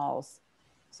antique malls.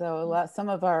 So some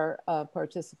of our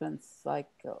participants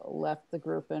left the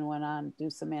group and went on to do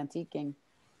some antiquing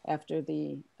after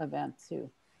the event too.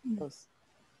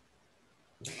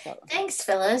 Thanks,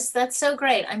 Phyllis. That's so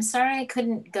great. I'm sorry I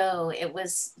couldn't go. It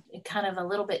was kind of a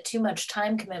little bit too much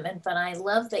time commitment, but I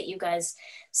love that you guys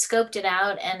scoped it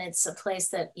out, and it's a place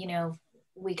that,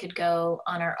 we could go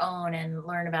on our own and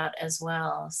learn about as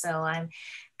well. So I'm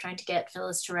trying to get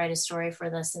Phyllis to write a story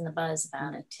for us in the Buzz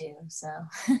about it too. So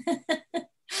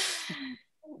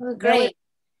well, great.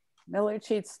 Miller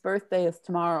Cheat's birthday is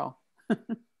tomorrow.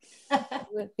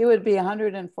 He would be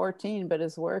 114, but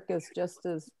his work is just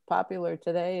as popular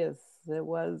today as it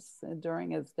was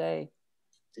during his day.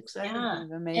 It's exciting. Yeah.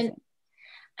 Amazing. And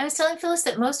I was telling Phyllis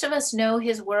that most of us know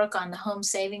his work on the home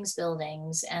savings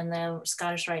buildings and the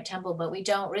Scottish Rite Temple, but we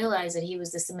don't realize that he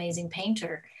was this amazing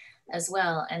painter as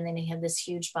well. And then he had this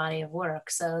huge body of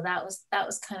work. So that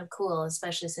was kind of cool,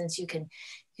 especially since you can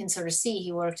sort of see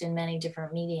he worked in many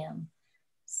different medium.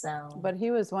 So, but he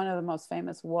was one of the most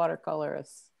famous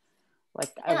watercolorists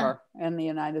ever in the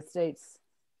United States.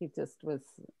 He just was,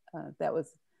 that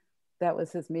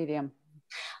was his medium.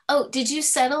 Oh, did you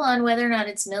settle on whether or not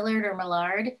it's Millard or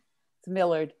Millard? It's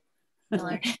Millard.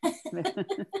 Millard.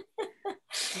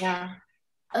 Yeah.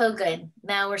 Oh, good.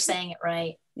 Now we're saying it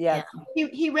right. Yes. Yeah.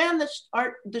 He ran the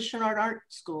Chouinard Art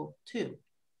School too.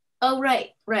 Oh,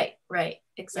 right.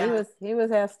 Exactly. He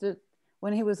was asked to,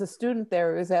 when he was a student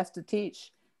there, he was asked to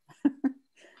teach.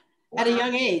 At a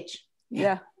young age.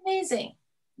 Yeah. Amazing.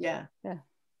 Yeah.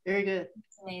 Very good.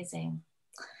 Amazing.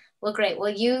 Well, great. Well,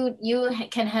 you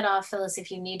can head off, Phyllis, if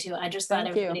you need to. I just thought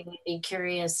everybody would be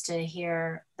curious to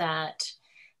hear that.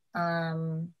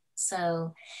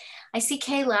 So I see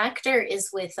Kay Lachter is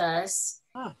with us.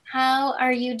 Ah. How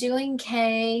are you doing,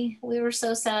 Kay? We were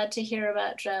so sad to hear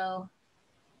about Joe.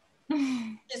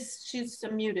 She's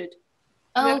muted.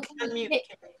 Oh,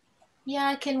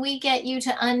 yeah. Can we get you to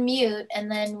unmute,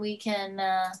 and then we can...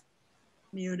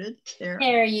 Muted there.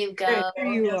 There you go. There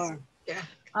you are. Yeah.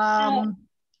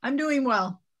 I'm doing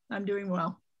well.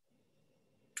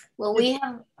 Well,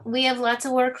 we have lots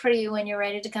of work for you when you're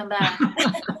ready to come back.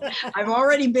 I've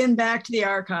already been back to the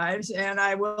archives, and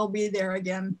I will be there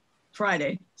again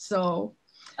Friday. So.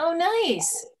 Oh,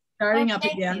 nice. Starting up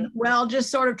again. Well, just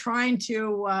sort of trying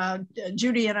to,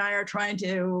 Judy and I are trying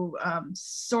to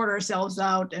sort ourselves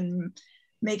out and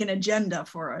make an agenda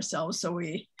for ourselves, so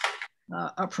we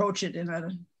approach it in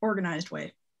an organized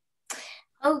way.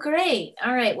 Oh, great.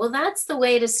 All right. Well, that's the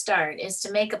way to start, is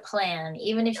to make a plan,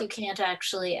 even if you can't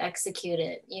actually execute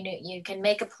it. You can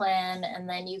make a plan, and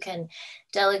then you can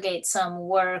delegate some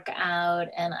work out.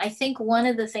 And I think one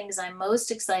of the things I'm most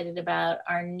excited about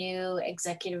our new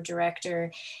executive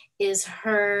director is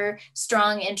her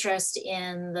strong interest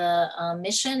in the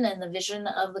mission and the vision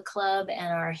of the club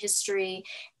and our history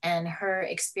and her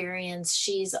experience.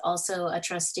 She's also a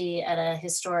trustee at a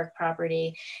historic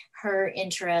property. Her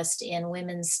interest in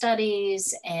women's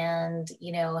studies and,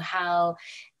 how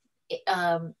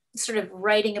sort of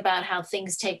writing about how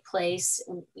things take place,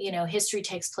 history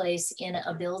takes place in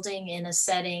a building, in a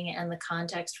setting, and the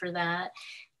context for that.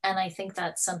 And I think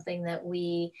that's something that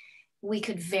we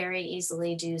could very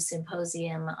easily do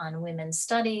symposium on women's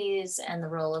studies and the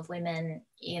role of women,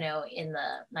 in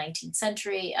the 19th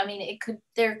century. I mean,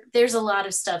 there's a lot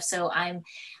of stuff. So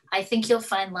I think you'll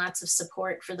find lots of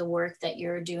support for the work that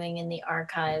you're doing in the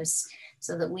archives,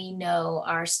 so that we know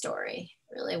our story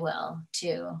really well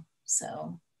too.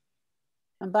 So.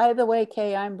 And by the way,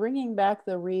 Kay, I'm bringing back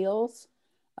the reels,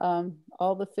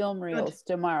 all the film reels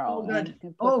tomorrow. Oh, good.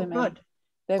 Good.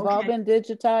 They've all been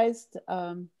digitized.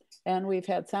 And we've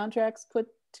had soundtracks put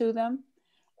to them,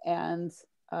 and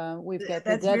We've got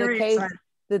That's very exciting.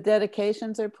 the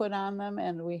dedications are put on them,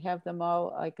 and we have them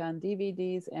all like on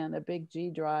DVDs and a big G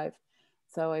drive.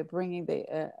 So I'm bringing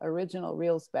the original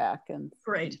reels back and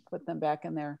great, put them back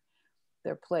in their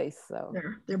place. So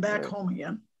they're back home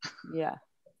again. Yeah.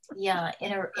 Yeah,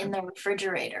 in the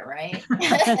refrigerator, right?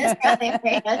 That's probably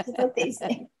where you have to put these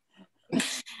things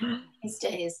these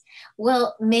days.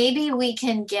 Well, maybe we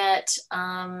can get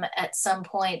at some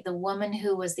point the woman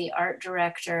who was the art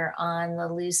director on the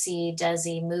Lucy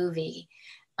Desi movie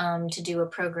to do a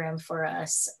program for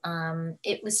us.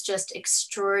 It was just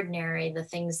extraordinary, the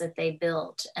things that they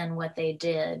built and what they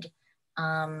did,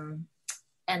 and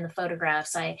the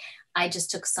photographs. I just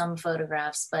took some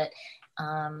photographs, but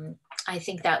I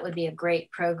think that would be a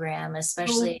great program,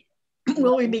 especially.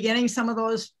 Will we be getting some of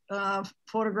those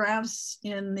photographs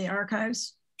in the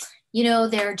archives? You know,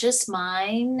 they're just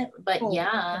mine, but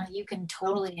yeah, you can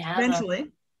totally have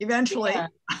them. Eventually. Yeah.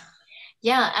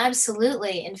 Yeah,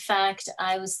 absolutely. In fact,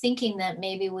 I was thinking that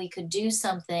maybe we could do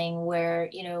something where,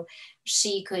 you know,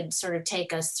 she could sort of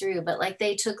take us through, but like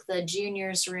they took the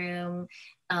juniors room,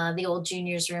 the old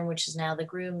juniors room, which is now the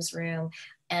groom's room,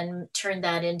 and turned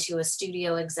that into a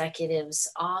studio executive's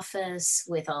office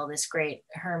with all this great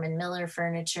Herman Miller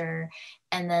furniture.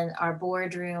 And then our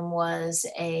boardroom was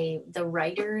the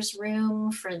writer's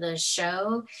room for the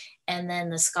show. And then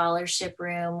the scholarship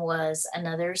room was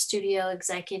another studio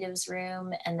executive's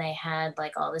room. And they had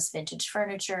like all this vintage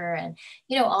furniture and,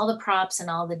 you know, all the props and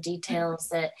all the details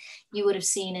that you would have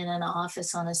seen in an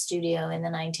office on a studio in the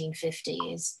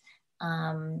 1950s.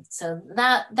 So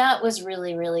that was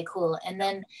really, really cool. And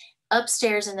then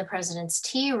upstairs in the president's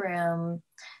tea room,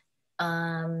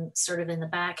 sort of in the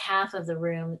back half of the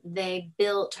room, they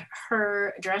built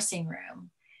her dressing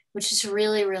room, which is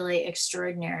really, really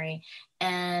extraordinary.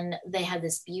 And they had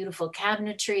this beautiful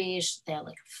cabinetry. They had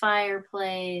like a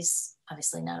fireplace,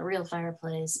 obviously not a real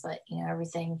fireplace, but you know,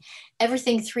 everything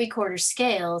 3/4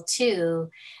 scale too,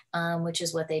 which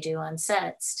is what they do on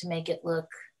sets to make it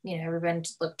look, you know, everybody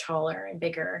to look taller and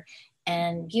bigger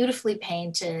and beautifully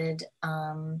painted.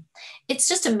 It's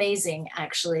just amazing,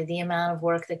 actually, the amount of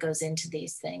work that goes into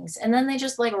these things. And then they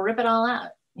just like rip it all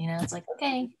out. You know, it's like,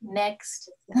 okay, next.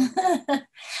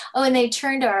 Oh, and they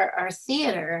turned our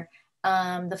theater,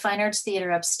 the Fine Arts Theater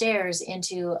upstairs,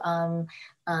 into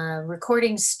a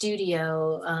recording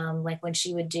studio. Like when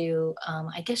she would do,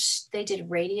 I guess they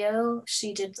did radio.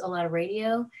 She did a lot of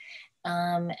radio.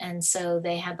 And so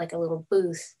they had like a little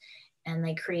booth and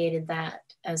they created that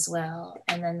as well.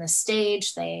 And then the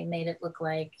stage, they made it look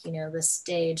like, you know, the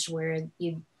stage where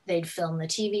they'd film the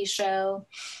TV show.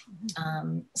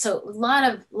 So a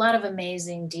lot of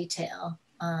amazing detail.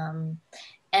 And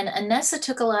Anessa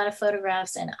took a lot of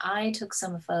photographs and I took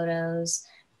some photos.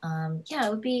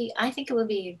 Yeah, I think it would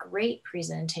be a great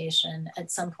presentation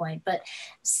at some point. But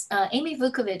Amy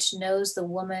Vukovic knows the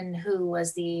woman who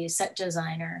was the set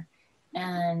designer.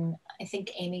 And I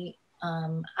think Amy,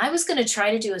 I was going to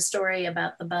try to do a story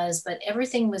about the buzz, but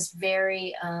everything was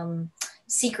very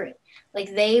secret.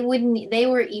 Like they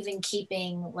were even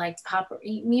keeping like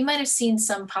you might have seen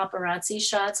some paparazzi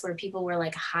shots where people were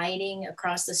like hiding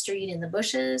across the street in the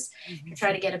bushes to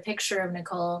try to get a picture of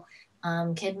Nicole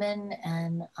Kidman.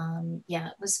 And yeah,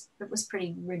 it was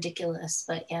pretty ridiculous,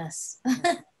 but yes.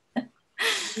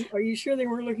 Are you sure they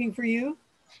weren't looking for you?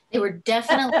 They were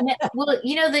definitely, well,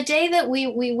 you know, the day that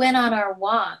we went on our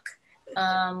walk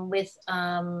with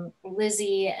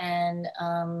Lizzie and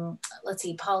let's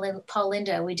see,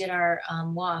 Paulinda, we did our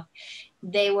walk.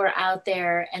 They were out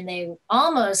there and they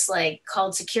almost like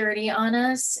called security on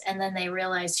us. And then they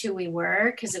realized who we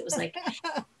were because it was like,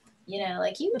 you know,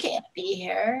 like you can't be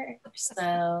here.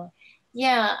 So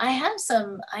yeah, I have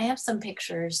some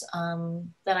pictures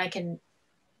that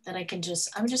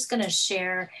I'm just going to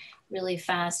share really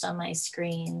fast on my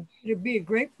screen. It'd be a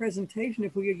great presentation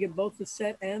if we could get both the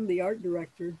set and the art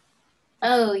director.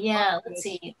 Oh yeah, let's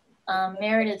see.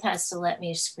 Meredith has to let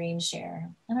me screen share.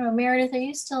 I don't know, Meredith, are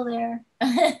you still there?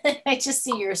 I just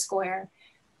see your square.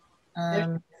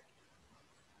 Oh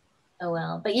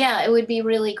well, but yeah, it would be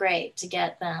really great to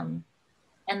get them.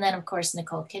 And then of course,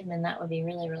 Nicole Kidman, that would be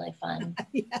really, really fun.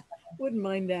 Yeah, wouldn't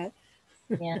mind that.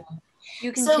 Yeah.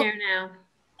 You can share now.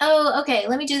 Oh, okay.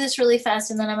 Let me do this really fast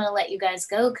and then I'm going to let you guys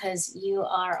go because you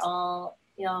all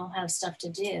have stuff to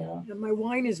do. And my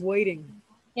wine is waiting.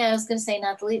 Yeah, I was going to say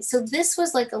not the least. So this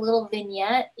was like a little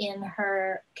vignette in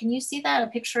her. Can you see that?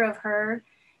 A picture of her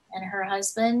and her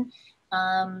husband.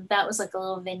 That was like a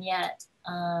little vignette.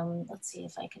 Let's see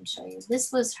if I can show you.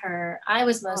 This was her. I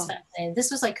was most fascinated. This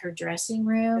was like her dressing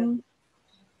room.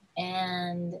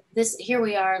 And this, here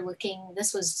we are looking,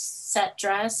 this was set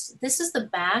dress. This is the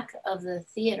back of the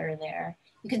theater there.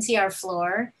 You can see our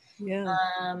floor. Yeah.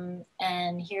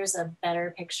 And here's a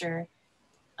better picture.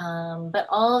 But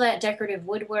all that decorative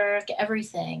woodwork,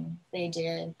 everything they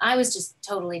did, I was just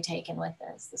totally taken with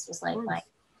this. This was like my,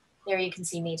 there you can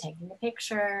see me taking the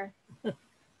picture.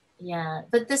 Yeah,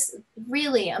 but this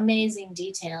really amazing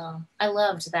detail. I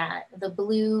loved that. The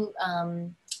blue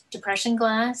depression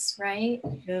glass, right?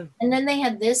 Yeah. And then they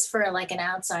had this for like an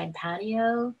outside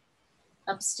patio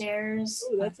upstairs.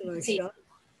 Oh, that's a nice shot.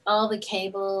 All the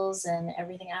cables and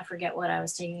everything. I forget what I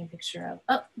was taking a picture of.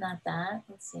 Oh, not that.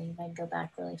 Let's see if I can go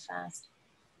back really fast.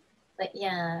 But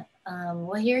yeah,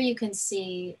 well, here you can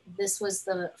see this was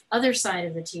the other side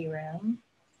of the tea room.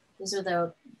 These are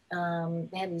the,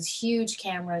 they had these huge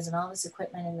cameras and all this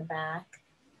equipment in the back.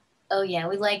 Oh yeah,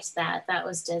 we liked that. That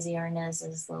was Desi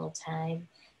Arnaz's little tag.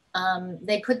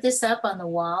 They put this up on the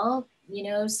wall, you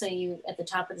know, so you, at the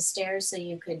top of the stairs, so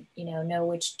you could, you know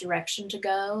which direction to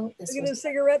go. This Look at was, those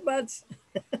cigarette butts.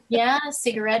 yeah,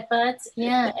 cigarette butts,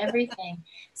 yeah, everything.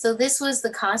 So this was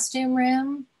the costume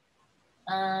room,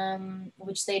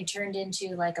 which they turned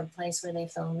into like a place where they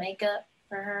filmed makeup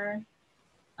for her.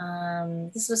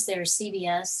 This was their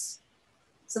CBS.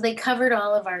 So they covered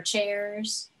all of our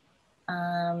chairs.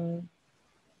 They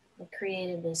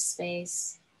created this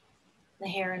space, the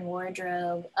hair and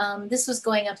wardrobe. This was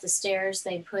going up the stairs.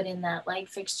 They put in that light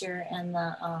fixture and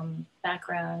the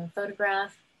background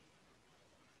photograph.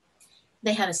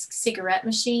 They had a cigarette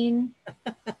machine.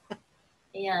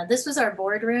 Yeah, this was our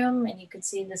boardroom, and you could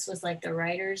see this was like the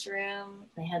writer's room.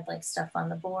 They had like stuff on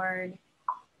the board.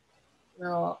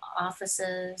 Little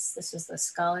offices. This was the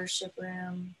scholarship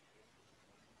room.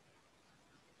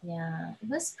 Yeah, it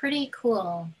was pretty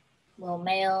cool. Little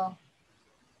mail,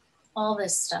 all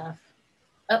this stuff.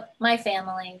 Oh, my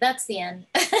family. That's the end.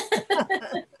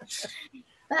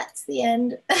 That's the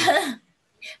end.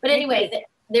 But anyway,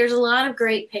 there's a lot of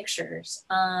great pictures,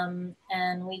 and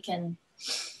we can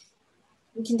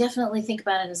definitely think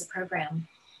about it as a program.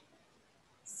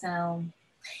 So.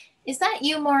 Is that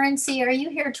you, Morency? Are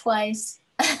you here twice?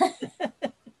 I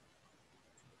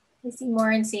see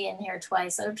Morency in here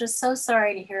twice. I'm just so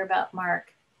sorry to hear about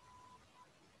Mark.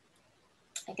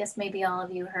 I guess maybe all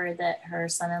of you heard that her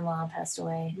son-in-law passed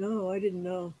away. No, I didn't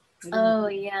know. Oh,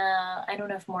 yeah. I don't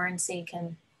know if Morency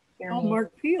can hear me.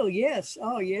 Mark Peel, yes.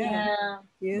 Oh, yeah.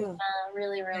 Yeah.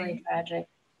 Really, really tragic.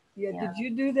 Yeah. Did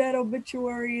you do that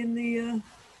obituary in the,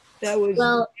 that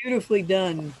was beautifully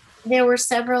done. There were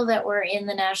several that were in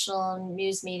the national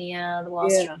news media, the Wall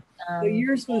Street.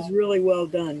 Yours was really well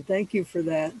done. Thank you for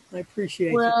that. I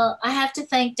appreciate it. Well, I have to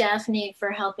thank Daphne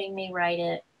for helping me write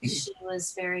it. She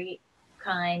was very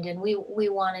kind, and we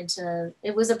wanted to,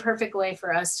 it was a perfect way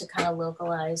for us to kind of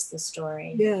localize the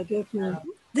story. Yeah, definitely.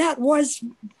 That was,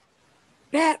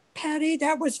 Patty,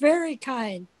 that was very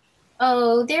kind.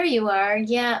 Oh, there you are.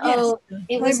 Yeah. Yes. Oh,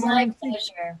 it was my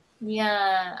pleasure.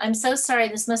 Yeah, I'm so sorry.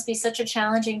 This must be such a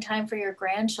challenging time for your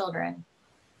grandchildren.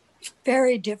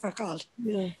 Very difficult.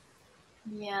 Yeah.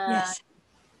 Yeah. Yes.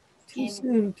 Too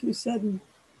soon, too sudden.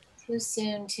 Too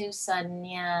soon, too sudden.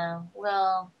 Yeah.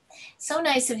 Well, so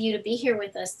nice of you to be here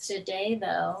with us today,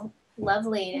 though.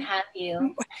 Lovely to have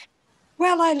you.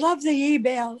 Well, I love the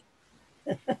Ebell.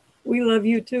 We love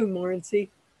you too, Morency.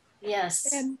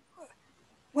 Yes. And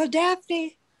well,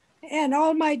 Daphne and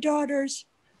all my daughters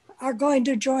are going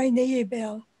to join the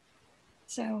Ebell.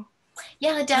 So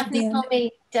yeah, Daphne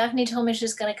told me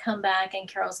she's going to come back, and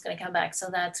Carol's going to come back. So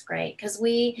that's great, because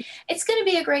it's going to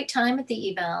be a great time at the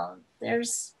Ebell.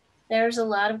 There's a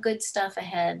lot of good stuff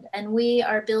ahead, and we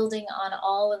are building on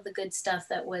all of the good stuff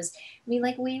that was, we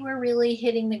were really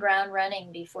hitting the ground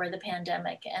running before the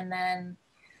pandemic, and then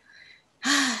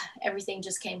everything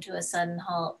just came to a sudden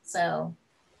halt. So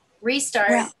restart.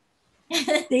 Well,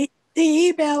 the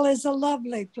Ebell is a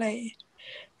lovely place.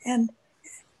 And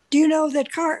do you know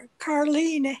that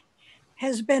Carlene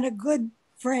has been a good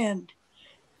friend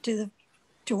to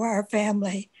our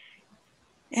family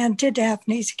and to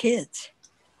Daphne's kids?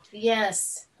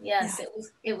 Yes. Yeah.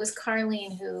 It was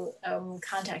Carlene who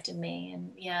contacted me,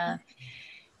 and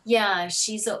yeah,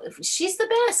 she's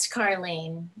the best,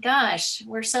 Carlene. Gosh,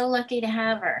 we're so lucky to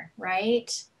have her,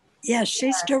 right? Yes,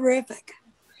 she's terrific.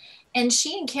 And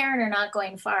she and Karen are not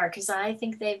going far, because I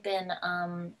think they've been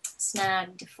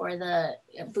snagged for the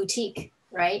boutique,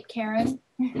 right, Karen?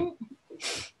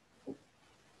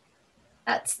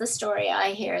 That's the story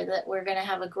I hear, that we're going to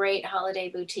have a great holiday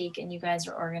boutique and you guys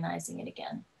are organizing it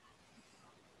again.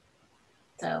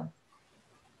 So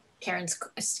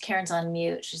Karen's on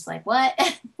mute. She's like, what?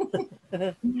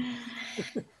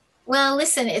 Well,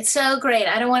 listen, it's so great.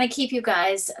 I don't want to keep you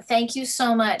guys. Thank you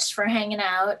so much for hanging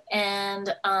out,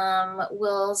 and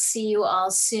we'll see you all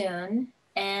soon.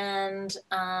 And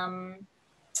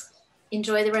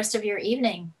enjoy the rest of your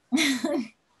evening.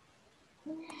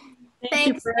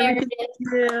 Thanks, Meredith.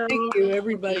 Thank you,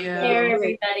 everybody. Thank you.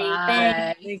 Everybody.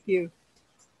 Bye. Thank you.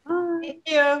 Thank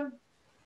you.